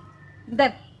নিচ্ছি,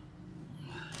 দেন।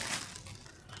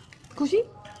 খুশি?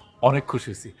 অনেক খুশি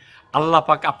হয়েছি, আল্লাহ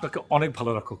পাক আপনাকে অনেক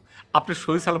ভালো রাখুক, আপনি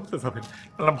সহি সালামতে যাবেন,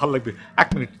 আমার ভালো লাগবে। 1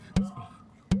 মিনিট।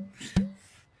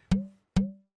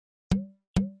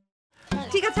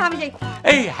 ঠিক আছে আমি যাই।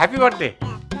 এই হ্যাপি বার্থডে।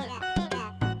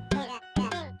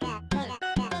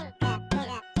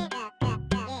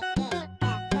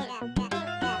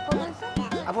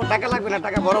 আপু টাকা লাগবে না,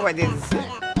 টাকা বড় ভাই দিয়ে দিচ্ছে।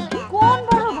 কোন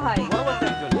বড় ভাই? বড় ভাই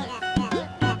একজন।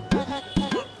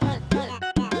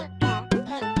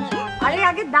 আরে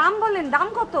আগে দাম বলেন, দাম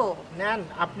কত? নেন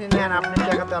আপনি নেন, আপনি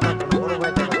টাকাতে আমার কোনো বড়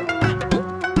ভাই টাকা।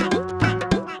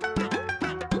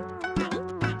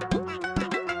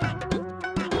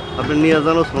 আপনি নিয়ে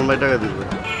যান, ওসমান ভাই টাকা দিবে।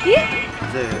 কি?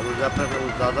 যে ওই যে আপনার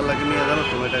দাদা লাগে নিয়ে যান,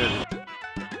 ওসমান ভাই টাকা দিবে।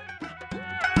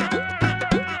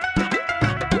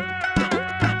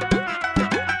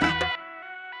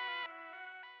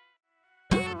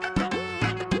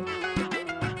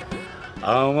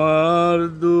 আমার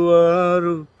দুয়ার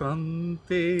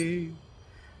প্রান্তে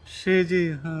সে যে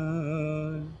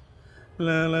হায়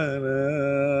লা লা লা,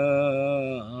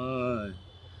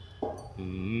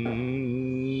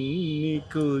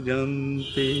 নিকো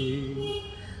জানতে।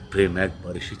 প্রেম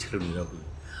একবার এসেছিল নীরবে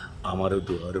আমারও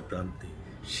দুয়ার প্রান্তে,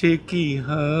 সে কি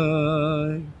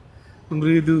হায়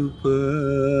মৃদু পায়,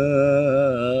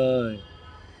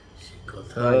 সে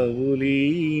কথা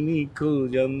বলিনি কো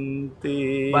জানতে।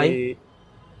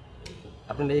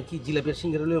 আপনি কি জিলাপি আর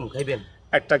সিঙ্গারা লইম খাইবেন?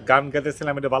 একটা গান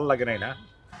গাইতেছিলাম, এটা ভালো লাগে নাই না?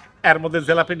 এর মধ্যে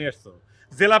জেলাপি নিয়ে আসছো।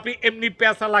 জেলাপি এমনি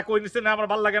পেঁচা লাকই নিচ্ছে না, আমার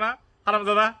ভালো লাগে না।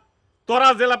 হারামজাদা, তোরা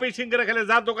জেলাপি সিঙ্গারা খেলে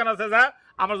যা দোকান আছে যা,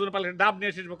 আমার জন্য পালে ডাব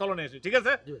নিয়ে এসেছি, কলো নিয়ে এসেছি, ঠিক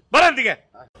আছে? বলেন দিকে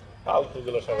ফালতু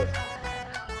গুলো সবাই।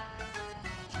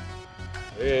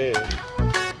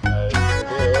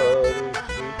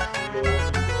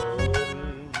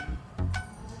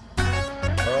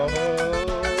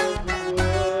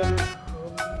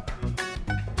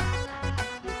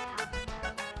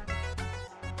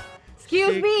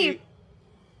 এক্সকিউজ মি,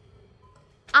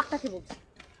 আপনাকে বলছি।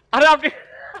 আরে আপনি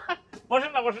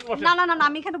বসেন না, বসেন বসেন। না না না,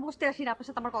 আমি এখানে বসতে আসি না, আপনার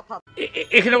সাথে আমার কথা আছে।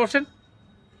 এখানে বসেন।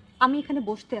 আমি এখানে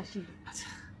বসতে আসি।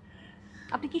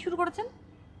 আপনি কি শুরু করেছেন?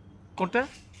 কোনটা?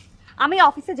 আমি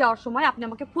অফিসে যাওয়ার সময় আপনি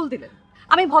আমাকে ফুল দিলেন,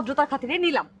 আমি ভদ্রতার খাতিরে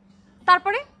নিলাম।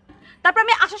 তারপরে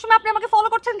আমি আসার সময় আপনি আমাকে ফলো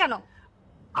করছেন কেন?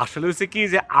 আসলে হচ্ছে কি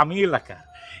যে আমি এলাকা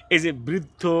এই যে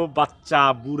বৃদ্ধ বাচ্চা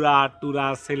বুড়া টুরা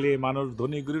ছেলে মানুষ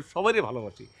ধনী গরিব সবারই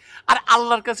ভালোবাসি, আর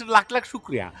আল্লাহর কাছে লাখ লাখ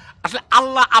শুক্রিয়া। আসলে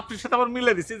আল্লাহ আপনার সাথে আমার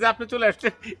মিলে দিচ্ছে যে আপনি চলে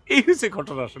আসলেন, এই হচ্ছে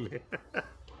ঘটনা। আসলে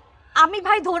আমি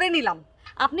ভাই ধরে নিলাম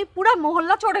আপনি পুরা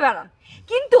মহল্লা চড়ে বেড়ান,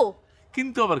 কিন্তু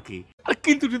কিন্তু আবার কি? আর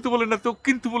কিন্তু কিন্তু বলেন না তো,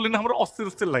 কিন্তু বললেন না আমার অস্থির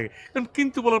অস্থির লাগে। কারণ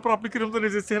কিন্তু বলার পর আপনি কিরকম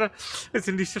জানেন যে চেহারা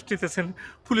নিঃশ্বাস নিতেছেন,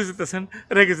 ফুলে যেতেছেন,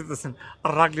 রেগে যেতেছেন।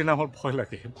 আর রাগলে না আমার ভয়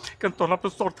লাগে, কারণ তখন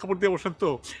আপনার চর থাপড় দিয়ে বসেন তো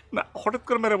না, হঠাৎ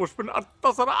করে মেরে বসবেন। আর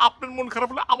তাছাড়া আপনার মন খারাপ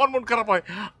হলে আমার মন খারাপ হয়।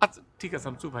 আচ্ছা ঠিক আছে,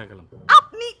 আমি চুপ হয়ে গেলাম।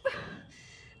 আপনি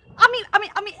আমি আমি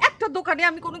আমি একটা দোকানে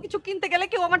আমি কোনো কিছু কিনতে গেলে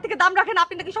কেউ আমার থেকে দাম রাখেন,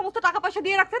 আপনি নাকি সমস্ত টাকা পয়সা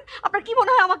দিয়ে রাখছেন। আপনার কি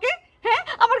মনে হয় আমাকে? হ্যাঁ,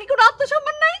 আমার কি কোনো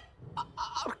আত্মসম্মান নাই?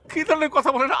 আর কি ধরনের কথা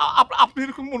বলেন আপনি?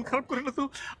 এরকম মন খারাপ করেন না তো।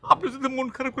 আপনি যদি মন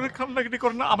খারাপ করে কান্নাকাটি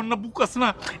করেন না, আমার না বুক আছে না,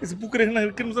 এই যে বুকের এখানে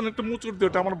কেন যেন একটা মোচড় দিয়ে,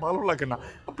 ওটা আমার ভালো লাগে না।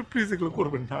 আপনি প্লিজ এগুলো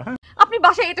করবেন না। আপনি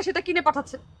বাসায় এটা সেটা কিনে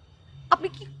পাঠাচ্ছেন, আপনি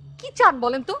কি কি চান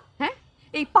বলেন তো? হ্যাঁ,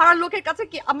 এই পাড়ার লোকের কাছে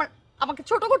কি আমাকে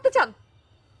ছোট করতে চান?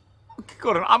 কি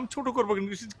করেন? আমি ছোট করবো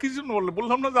কি জন্য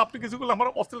বললাম না যে আপনি কিছু করলে আমার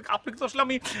অস্থির। আপনি তো আসলে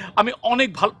আমি অনেক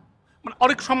ভালো, মানে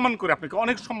অনেক সম্মান করি আপনাকে,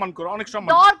 অনেক সম্মান করি, অনেক সম্মান।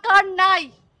 দরকার নাই,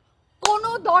 কোনো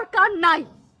দরকার নাই।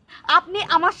 আপনি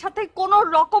আমার সাথে কোনো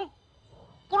রকম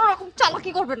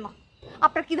চালাকি করবেন না।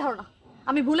 আপনার কি ধারণা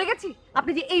আমি ভুলে গেছি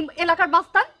আপনি যে এই এলাকার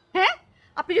মাস্তান? হ্যাঁ,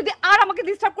 আপনি যদি আর আমাকে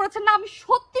ডিস্টার্ব করেছেন না, আমি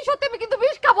সত্যি সত্যি আমি কিন্তু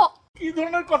বিষ খাবো। কি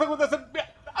ধরনের কথা বলতেছেন?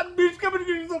 আর বিষ খাবেন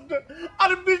কি?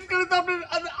 আরে বিষ খেলে তো আপনি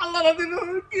আল্লাহ রাজি।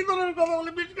 কি ধরনের কথা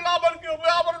বলে? বিষ খেলে আবার কি হবে?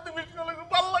 আমার তো বিষ খেলে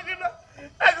ভালো লাগে না,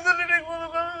 একজন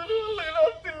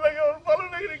অস্থির লাগে, আমার ভালো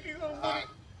লাগে না। কি করবো?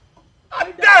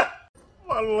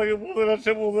 ভালো লাগে বোঝে না,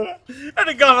 সে বোঝে না।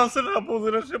 একটা গান আছে না, বোঝে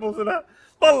না, সে বোঝে না,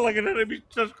 ভালো লাগে না রে,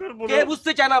 বিশ্বাস করবো। কে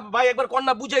বুঝতে চায় না ভাই? একবার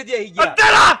কন্যা বুঝাই দিয়ে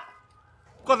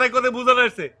কোথায় কোথায় বুঝানো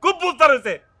হয়েছে, খুব বুঝতে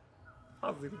হয়েছে।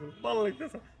 ভালো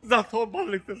লাগতেছে, যা তোমার ভালো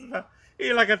লাগতেছে না, এই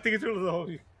এলাকার থেকে চলে যাও,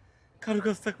 কারো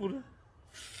কাছ থাকবো না।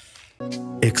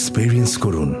 এক্সপেরিয়েন্স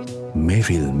করুন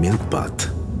মেরিল মিল্ক বাথ।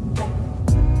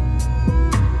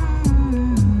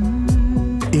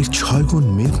 এর 6 গুণ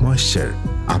মিল্ক ময়েশ্চার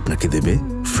আপনাকে দেবে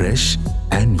fresh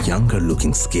and younger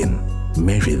looking skin.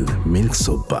 Marine milk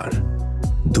soap bar,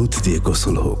 দুধ দিয়ে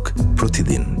গোসল হোক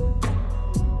প্রতিদিন।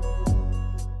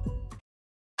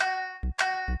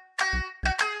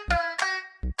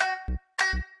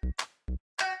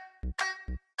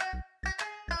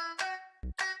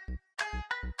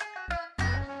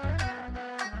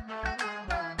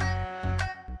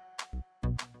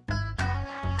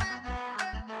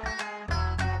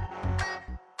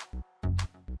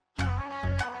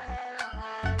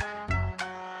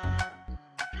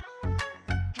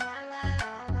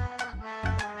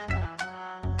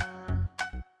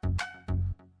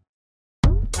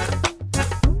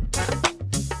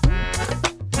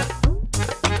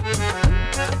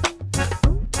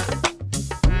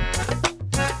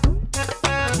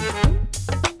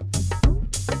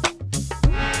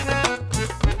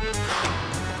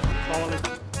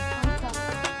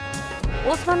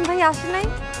 ওসমান ভাই আসে নাই?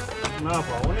 না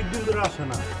পা, অনেকদিন ধরে আসে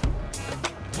না।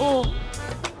 ও,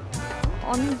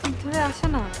 অনেকদিন ধরে আসে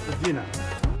না? জি না।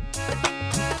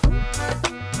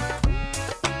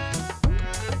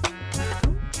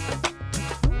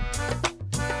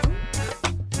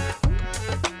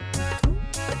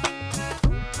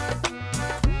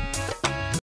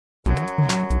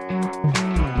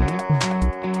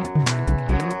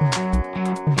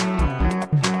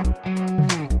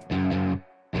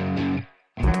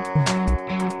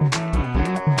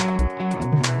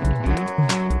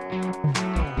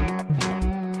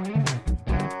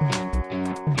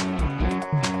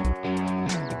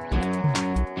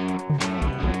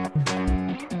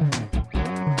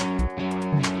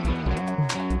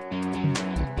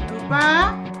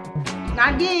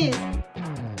 নার্গিস,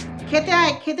 খেতে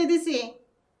আয়, খেতে দিছি।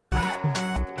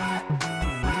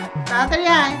 তাড়াতাড়ি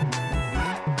আয়।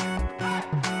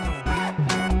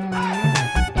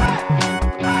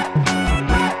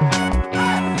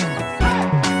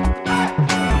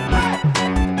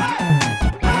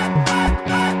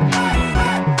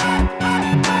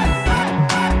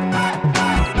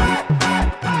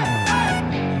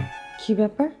 কি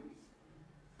ব্যাপার?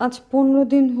 আজ 15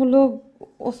 দিন হলো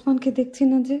ওসমানকে দেখছি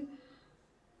না যে।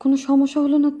 কোনো সমস্যা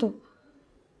হলো না তো?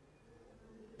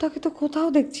 তাকে তো কোথাও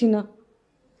দেখছি না।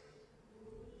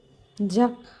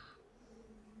 যাক,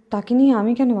 তাকে নিয়ে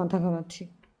আমি কেন মাথা ঘামাচ্ছি?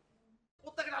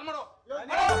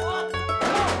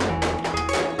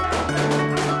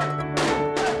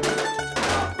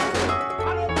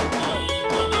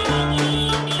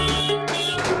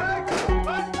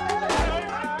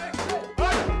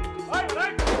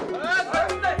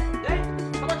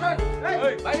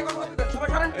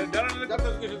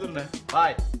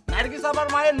 ভাই নার্গিস আমার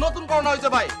মায়ের নতুন করোনা হয়েছে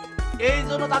ভাই, এই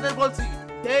জন্য তাদের বলছি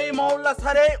এই মহল্লা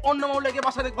ছাড়ে অন্য মহল্লাকে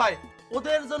বাসা দেখ ভাই,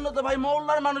 ওদের জন্য তো ভাই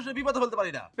মহল্লার মানুষের বিপদে ফেলতে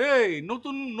পারি না। এই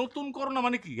নতুন নতুন করোনা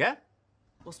মানে কি? হ্যাঁ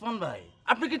ওসমান ভাই,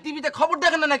 আপনি কি টিভিতে খবর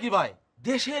দেখেন না নাকি ভাই?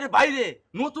 দেশের বাইরে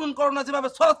নতুন করোনা যেভাবে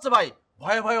ছড়াচ্ছে ভাই,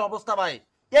 ভয়ে ভয়ে অবস্থা ভাই।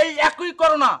 এই একই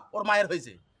করোনা ওর মায়ের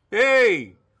হয়েছে। এই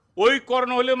ওই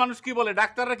করোনা হলে মানুষ কি বলে,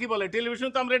 ডাক্তাররা কি বলে,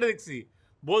 টেলিভিশনে তো আমরা এটা দেখছি,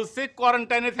 বলছে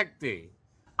কোয়ারেন্টাইনে থাকতে,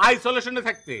 আইসোলেশনে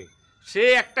থাকতে। সে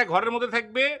একটা ঘরের মধ্যে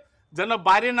থাকবে, যেন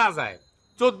বাইরে না যায়,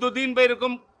 14 দিন বা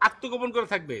এরকম আত্মগোপন করে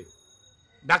থাকবে,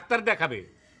 ডাক্তার দেখাবে,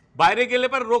 বাইরে গেলে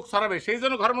পর রোগ ছড়াবে, সেই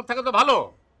জন্য ঘরের মধ্যে থাকা তো ভালো।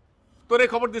 তোর এই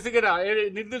খবর দিছে কেডা, এর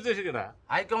নির্দেশ দিয়েছে কেডা?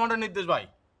 হাইকমান্ডের নির্দেশ ভাই।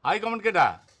 হাইকমান্ড কেডা?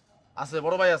 আছে,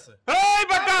 বড় ভাই আছে। এই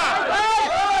বেটা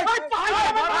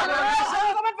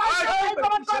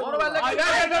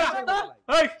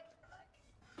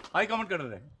হাইকমান্ড কেডা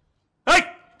রে? এই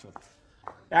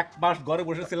 1 মাস ঘরে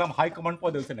বসেছিলাম, হাইকমান্ড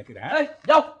পদে হয়েছে নাকি রে?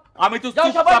 যাও, আমি তো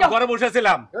চুপচাপ ঘরে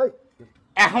বসেছিলাম।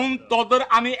 এখন তোদের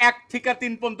আমি 1 থেকে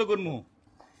 3 পর্যন্ত করবো,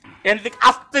 এর দিক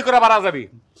আস্তে করে বাড়া যাবি।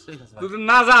 তুই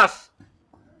না যাস,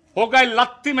 হোগাই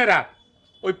লাত্তি মেরা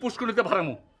ওই পুষ্করিতে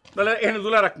ভাড়ামু, তাহলে এখানে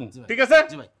ঝুলা রাখমু, ঠিক আছে?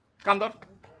 কান্দর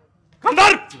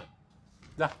কান্দর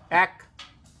যা। 1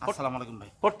 আসসালামু আলাইকুম ভাই।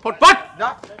 ফট ফট ফট যা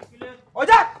ওই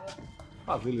যা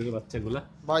পাগলের বাচ্চাগুলা।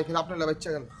 ভাই ফির আপনার বাচ্চা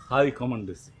গেল হাই কমান্ড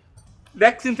দিছে,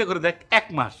 দেখ চিন্তা করে দেখ, 1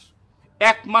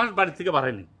 মাস বাড়ি থেকে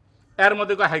বাড়ায়নি, এর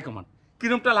মধ্যে কয় হাই কমান্ড।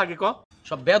 কিরমটা লাগে ক?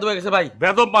 সব বেদ হয়ে গেছে ভাই।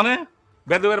 বেদব মানে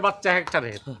বেদবের বাচ্চা একটা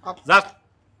রে। যা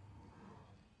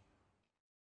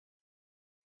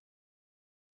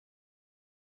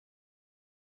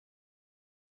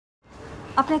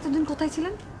আপনি এতদিন কোথায়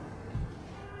ছিলেন?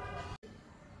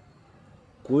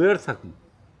 কুয়ের থাকুন,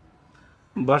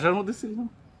 বাসার মধ্যে ছিলাম,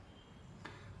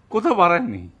 কোথাও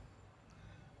বাড়ায়নি।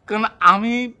 কারণ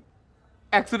আমি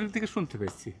একজনের থেকে শুনতে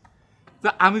পেয়েছি যে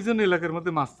আমি যেন এলাকার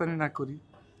মধ্যে মাস্তানি না করি,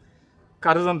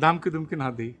 কারো যেন ধামকে ধুমকে না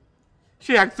দিই।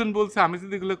 সে একজন বলছে আমি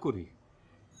যদি এগুলো করি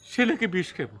সে লেকে বিষ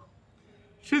খাবো।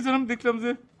 সেই জন্য আমি দেখলাম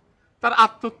যে তার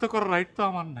আত্মহত্যা করার রাইট তো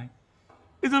আমার নাই,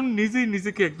 এই জন্য নিজেই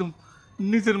নিজেকে একদম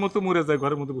নিজের মতো মরে যায়,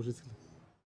 ঘরের মধ্যে বসেছিলাম।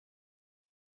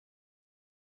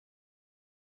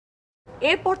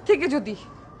 এরপর থেকে যদি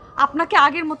আপনাকে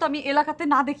আগের মতো আমি এলাকাতে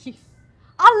না দেখি,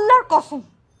 আল্লাহর কসম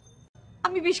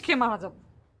আমি বিষ খেয়ে মারা যাব।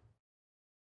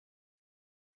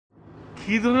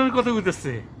 কি ধরনের কথা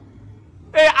কইতেছে?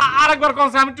 এই আরেকবার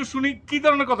কথা আমি একটু শুনি, কি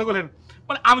ধরনের কথা বলেন?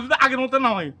 মানে আমি যদি আগের মতো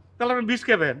না হয় তাহলে আপনি বিষ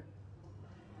খাবেন?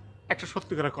 একটা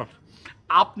সত্যি করে কর,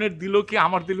 আপনার দিল কি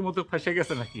আমার দিলের মতো ফেসে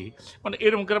গেছে নাকি? মানে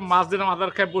এরকম করে মাছ দিলাম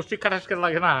আদার খায় বসে খাটাস করে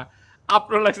লাগে না?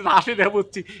 আপনার লাগছে না, হাসি দেওয়া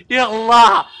বলছি, এ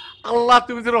আল্লাহ আল্লাহ,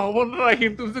 তুমি যে রহমান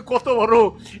রাহিম, তুমি যে কত বড়,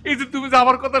 এই যে তুমি যে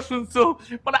আমার কথা শুনছো।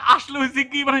 মানে আসলে হয়েছে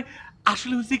কি, মানে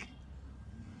আসলে হয়েছে কি,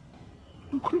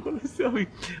 আমি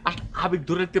আবেগ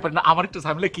ধরে রাখতে পারি না। আমার একটা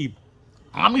ঝামেলা কি,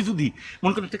 আমি যদি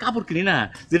মনে করেন একটা কাপড় কিনি না,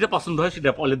 যেটা পছন্দ হয়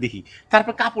সেটা পলে দেখি,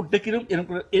 তারপর কাপড়টা কিরম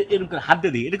এরকম করে হাত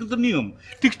দিয়ে দিই, এটা কিন্তু নিয়ম।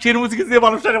 ঠিক সেরকম যে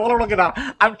মানুষটা ভালো লাগে না,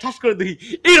 আমি ঠাস করে দেখি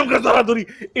এইরকম করে ধরা ধরি,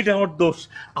 এটা আমার দোষ।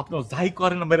 আপনার যাই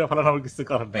করেন না মেরে ফেলান, আমার কিছু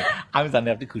করার নাই। আমি জানি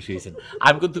আপনি খুশি হয়েছেন,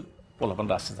 আমি কিন্তু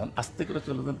পোলাপানটা আসতে যান, আস্তে করে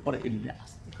চলে যান, পরে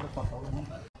আস্তে করে কথা বলবেন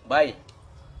ভাই।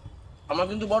 আমরা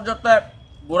কিন্তু বরযাত্রায়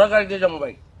ঘোড়া গাড়ি দিয়ে যাবো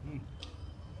ভাই,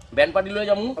 ব্যান্ড পার্টি লয়ে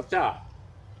যাবো। আচ্ছা,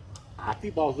 হাতি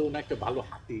পাওয়া যাবে না একটা ভালো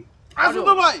হাতি? আসো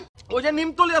তো ভাই, ওই যে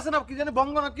নিমতলি আছে না, কি জানি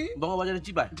বঙ্গ নাকি, বঙ্গবাজারে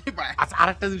চিপায়। আচ্ছা,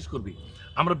 আরেকটা জিনিস করবি,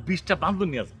 আমরা 20টা বান্দর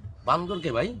নিয়ে আসবো। বান্দরকে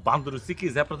ভাই? বান্দর শিখি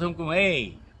যা প্রথম এই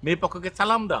মেয়ে পক্ষকে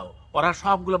সালাম দাও, ওরা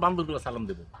সবগুলো বান্দরগুলো সালাম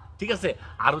দেবো, ঠিক আছে?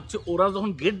 আর হচ্ছে ওরা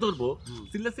যখন গেট ধরবো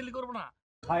চিল্লাচিল্লি করবো না।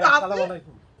 ভাই আসসালামু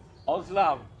আলাইকুম।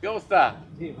 আসসালাম, কি অবস্থা?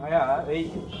 জি ভাইয়া,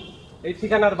 এই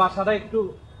ঠিকানার বাসাটা একটু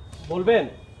বলবেন,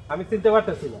 আমি চিনতে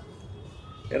পারতেছি না।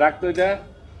 রাখতো এটা।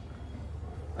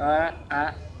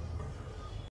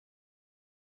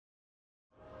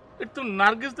 এটা তো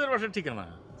নার্গিসদের বাসার ঠিকানা।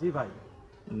 জি ভাই।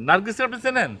 নার্গিস আপনি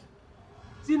চেনেন?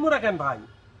 চিনবো না কেন ভাই?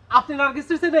 আপনি নার্গিস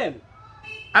চেনেন?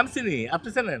 আমি চিনি, আপনি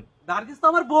চেনেন? নার্গিস তো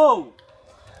আমার বউ।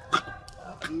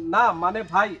 না মানে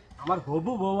ভাই আমার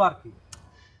হবু বউ আর কি।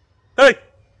 এই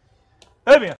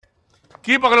এই মিয়া,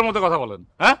 কি পাগলের মতো কথা বলেন?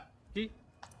 হ্যাঁ, কি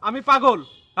আমি পাগল?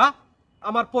 হ্যাঁ,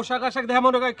 আমার পোশাক আশাক দেখে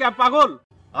মনে হয় কি আমি পাগল?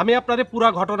 আমি আপনারে পুরো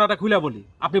ঘটনাটা খুলে বলি,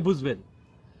 আপনি বুঝবেন।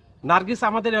 নার্গিস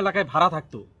আমাদের এলাকায় ভাড়া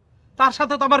থাকতো, তার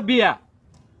সাথে তো আমার বিয়া,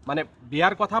 মানে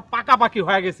বিয়ার কথা পাকাপাকি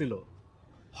হয়ে গেছিল।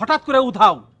 হঠাৎ করে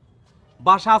উধাও,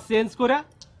 বাসা চেঞ্জ করে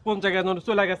কোন জায়গায় যেন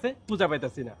চলে গেছে, খুঁজে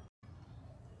পাইতেছি না।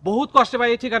 বহুত কষ্টে ভাই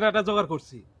এই ঠিকানাটা জোগাড়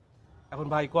করছি। এখন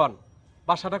ভাই কোন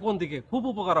বাসাটা কোন দিকে, খুব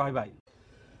উপকার হয় ভাই।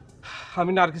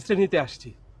 আমি নার্গিসকে নিতে আসছি।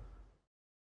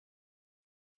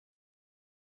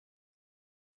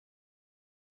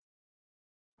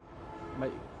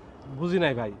 ভাই বুঝি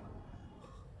নাই ভাই।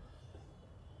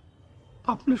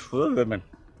 আপনি সোজা যাবেন,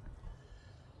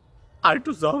 আর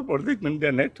একটু যাওয়ার পর দেখবেন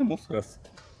ডানে একটা মশলা আছে,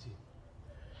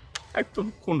 একদম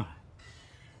কোনা,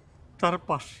 তার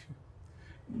পাশে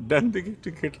ডান দিকে একটি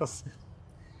গেট আছে,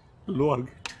 লোয়ার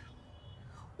গেট।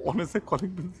 অনেসে কলিং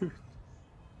বেল দেবেন,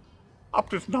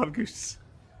 আপনার নার্গিস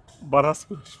বারাস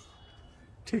করে আসবো।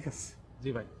 ঠিক আছে? জি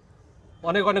ভাই,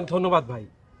 অনেক অনেক ধন্যবাদ ভাই,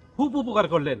 খুব উপকার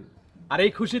করলেন। আর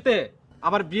এই খুশিতে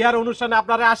আমার বিয়ার অনুষ্ঠানে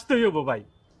আপনারা আসতেই হবো ভাই,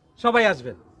 সবাই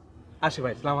আসবেন। আসি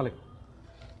ভাই, আসসালামু আলাইকুম।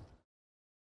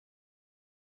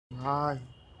 ভাই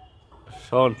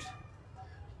শোন,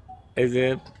 এই যে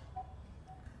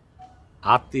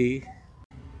হাতি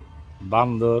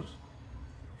বান্দর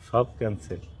সব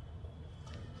ক্যান্সেল,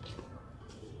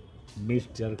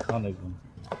 মিষ্টি আর খাওয়ান একদম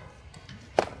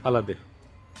আলাদা।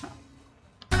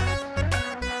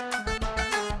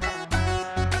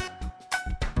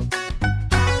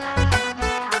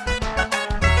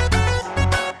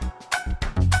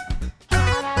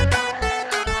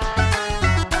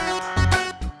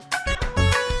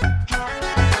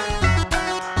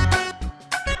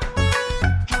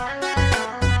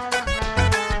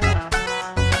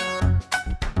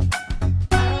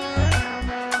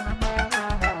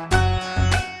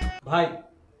 ভাই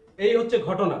এই হচ্ছে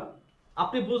ঘটনা,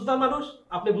 আপনি বুঝদার মানুষ,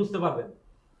 আপনি বুঝতে পারবেন।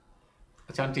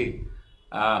 আচ্ছা আন্টি,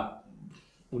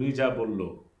 উনি যা বললো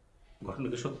ঘটনা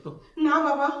কি সত্য? না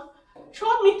বাবা,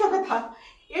 সব মিথ্যা কথা।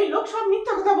 এই লোক সব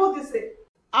মিথ্যা কথা বলতেছে।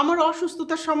 আমার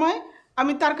অসুস্থতার সময়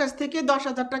আমি তার কাছ থেকে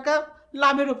 10,000 টাকা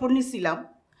লাভের ওপর নিছিলাম।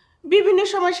 বিভিন্ন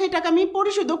সময় সেই টাকা আমি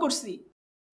পরিশোধও করছি,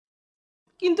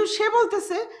 কিন্তু সে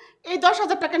বলতেছে এই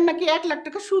 10,000 টাকার নাকি 1 লাখ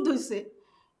টাকা সুদ হয়েছে।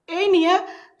 এই নিয়ে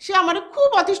সে আমার খুব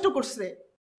অতিষ্ঠ করছে।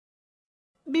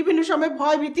 বিভিন্ন সময়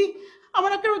ভয় ভীতি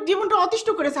আমার একটা জীবনটা অতিষ্ঠ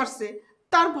করে ছাড়ছে।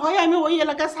 তার ভয়ে আমি ওই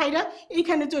এলাকা ছাইরা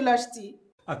এইখানে চলে আসছি।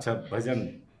 আচ্ছা ভাইজান,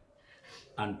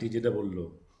 আন্টি যেটা বললো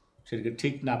সেটা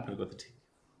ঠিক না আপনার কথা ঠিক?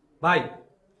 ভাই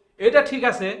এটা ঠিক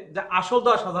আছে যে আসল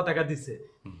 10,000 টাকা দিচ্ছে,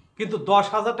 কিন্তু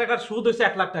 10,000 টাকার সুদ হয়েছে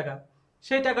 1 লাখ টাকা,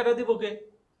 সেই টাকাটা দিব কে?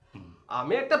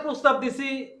 আমি একটা প্রস্তাব দিছি,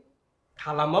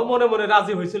 খালাম্মাও মনে মনে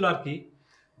রাজি হয়েছিল আর কি।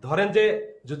 ধরেন যে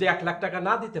যদি 1 লাখ টাকা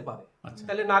না দিতে পারে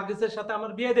তাহলে নার্গিসের সাথে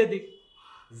আমার বিয়ে দিয়ে দিক,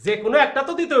 যে কোনো একটা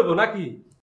তো দিতে হইব নাকি?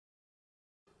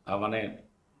 মানে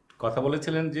কথা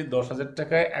বলেছিলেন যে 10,000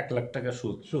 টাকায় 1 লাখ টাকা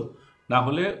সুদ, সুদ না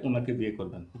হলে ওনাকে বিয়ে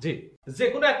করবেন? জি, যে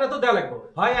কোনো একটা তো দেওয়া লাগবে,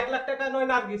 হয় 1 লাখ টাকা নয়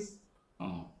নার্গিস।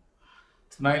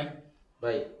 স্মাইল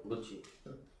ভাই বুঝছি,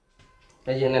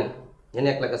 এই যে নেন, এনে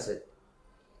 1 লাখ আছে।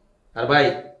 আর ভাই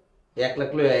 1 লাখ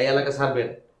লয়ে এই এলাকা ছাড়বেন,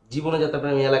 জীবনে যাতে আপনি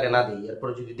আমি এলাকা না দিই,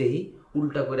 এরপরে যদি দেখি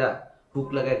উল্টা করে হুক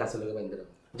লাগায় কাছে লাগে বাইন্ধে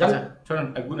রাখবেন। জানেন শোনেন,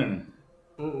 গুনে নেন।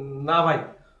 না ভাই,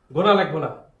 গোনা লাগবো না,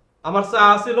 আমার চা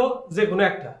ছিল যে কোনো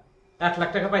একটা। 1 লাখ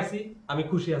টাকা পাইছি, আমি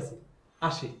খুশি আছি।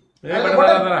 আসি।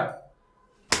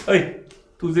 এই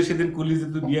তুই যে সেদিন কুলি যে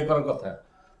তুই বিয়ে করার কথা,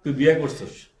 তুই বিয়ে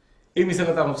করছিস, এই মিশা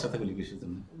কথা আমার সাথে বলি কিসের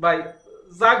জন্য? ভাই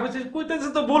যা কইছিস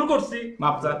কইতেছিস তো ভুল করছি।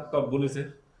 মাপ যা, কব বলেছে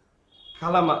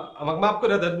খালামা আমাকে মাফ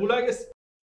করে দেন, ভুল হয়ে গেছে।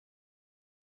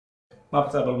 মাপ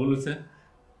চা, বল বলেছে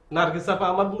নার্গিস আপা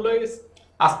আমার ভুল হয়ে গেছে।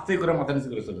 আস্তে করে মাথা নিচে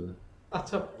করে চলে যা।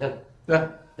 আচ্ছা যা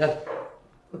যা।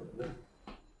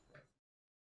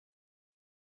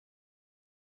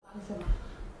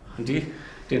 জি,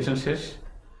 টেনশন শেষ?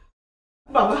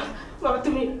 বাবা বাবা,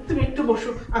 তুমি তুমি একটু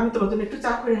বসো, আমি তোমার জন্য একটু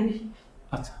চা করে আনি।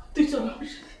 আচ্ছা তুই চলো আমার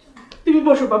সাথে, তুমি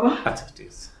বসো বাবা। আচ্ছা ঠিক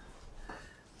আছে।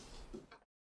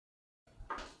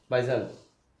 ভাইজান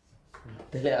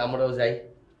তাহলে আমরাও যাই।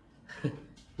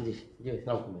 জি জি,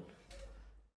 আসসালামু আলাইকুম।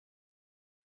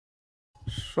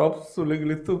 সব চলে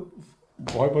গেলে তো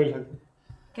ভয় ভয় লাগে।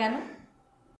 কেন?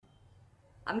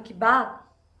 আমি কি বাঘ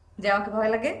যে আমাকে ভয়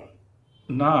লাগে?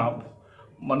 না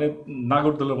মানে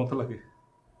নাগরদোলার মতো লাগে।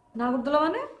 নাগরদোলা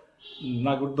মানে?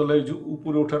 নাগরদোলায়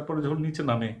উপরে ওঠার পরে যখন নিচে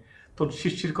নামে তোর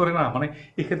শিরশির করে না, মানে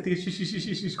এখান থেকে শিশির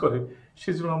শিশির শিশ করে,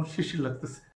 সেজন্য আমার শিশির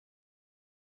লাগতেছে।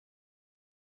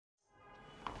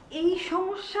 এই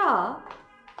সমস্যা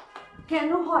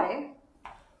কেন হয়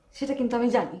সেটা কিন্তু আমি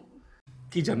জানি।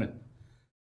 কি জানেন?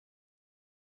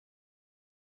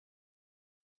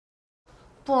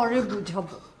 পরে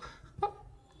বুঝাবো।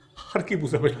 আর কি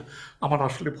বুঝাবে না, আমার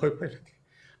আসলে ভয় পাই লাগে।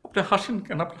 আপনি হাসেন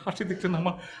কেন? আপনার হাসি দেখলে না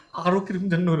আমার আরও কিরকম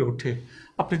যেন নড়ে ওঠে।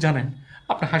 আপনি জানেন,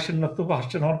 আপনি হাসেন না, তবু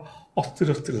হাসছেন আমার অস্থির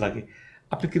অস্থির লাগে।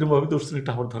 আপনি কিরকমভাবে ধরছেন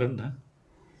এটা আবার ধরেন না,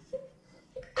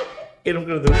 এরকম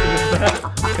করে ধরছেন।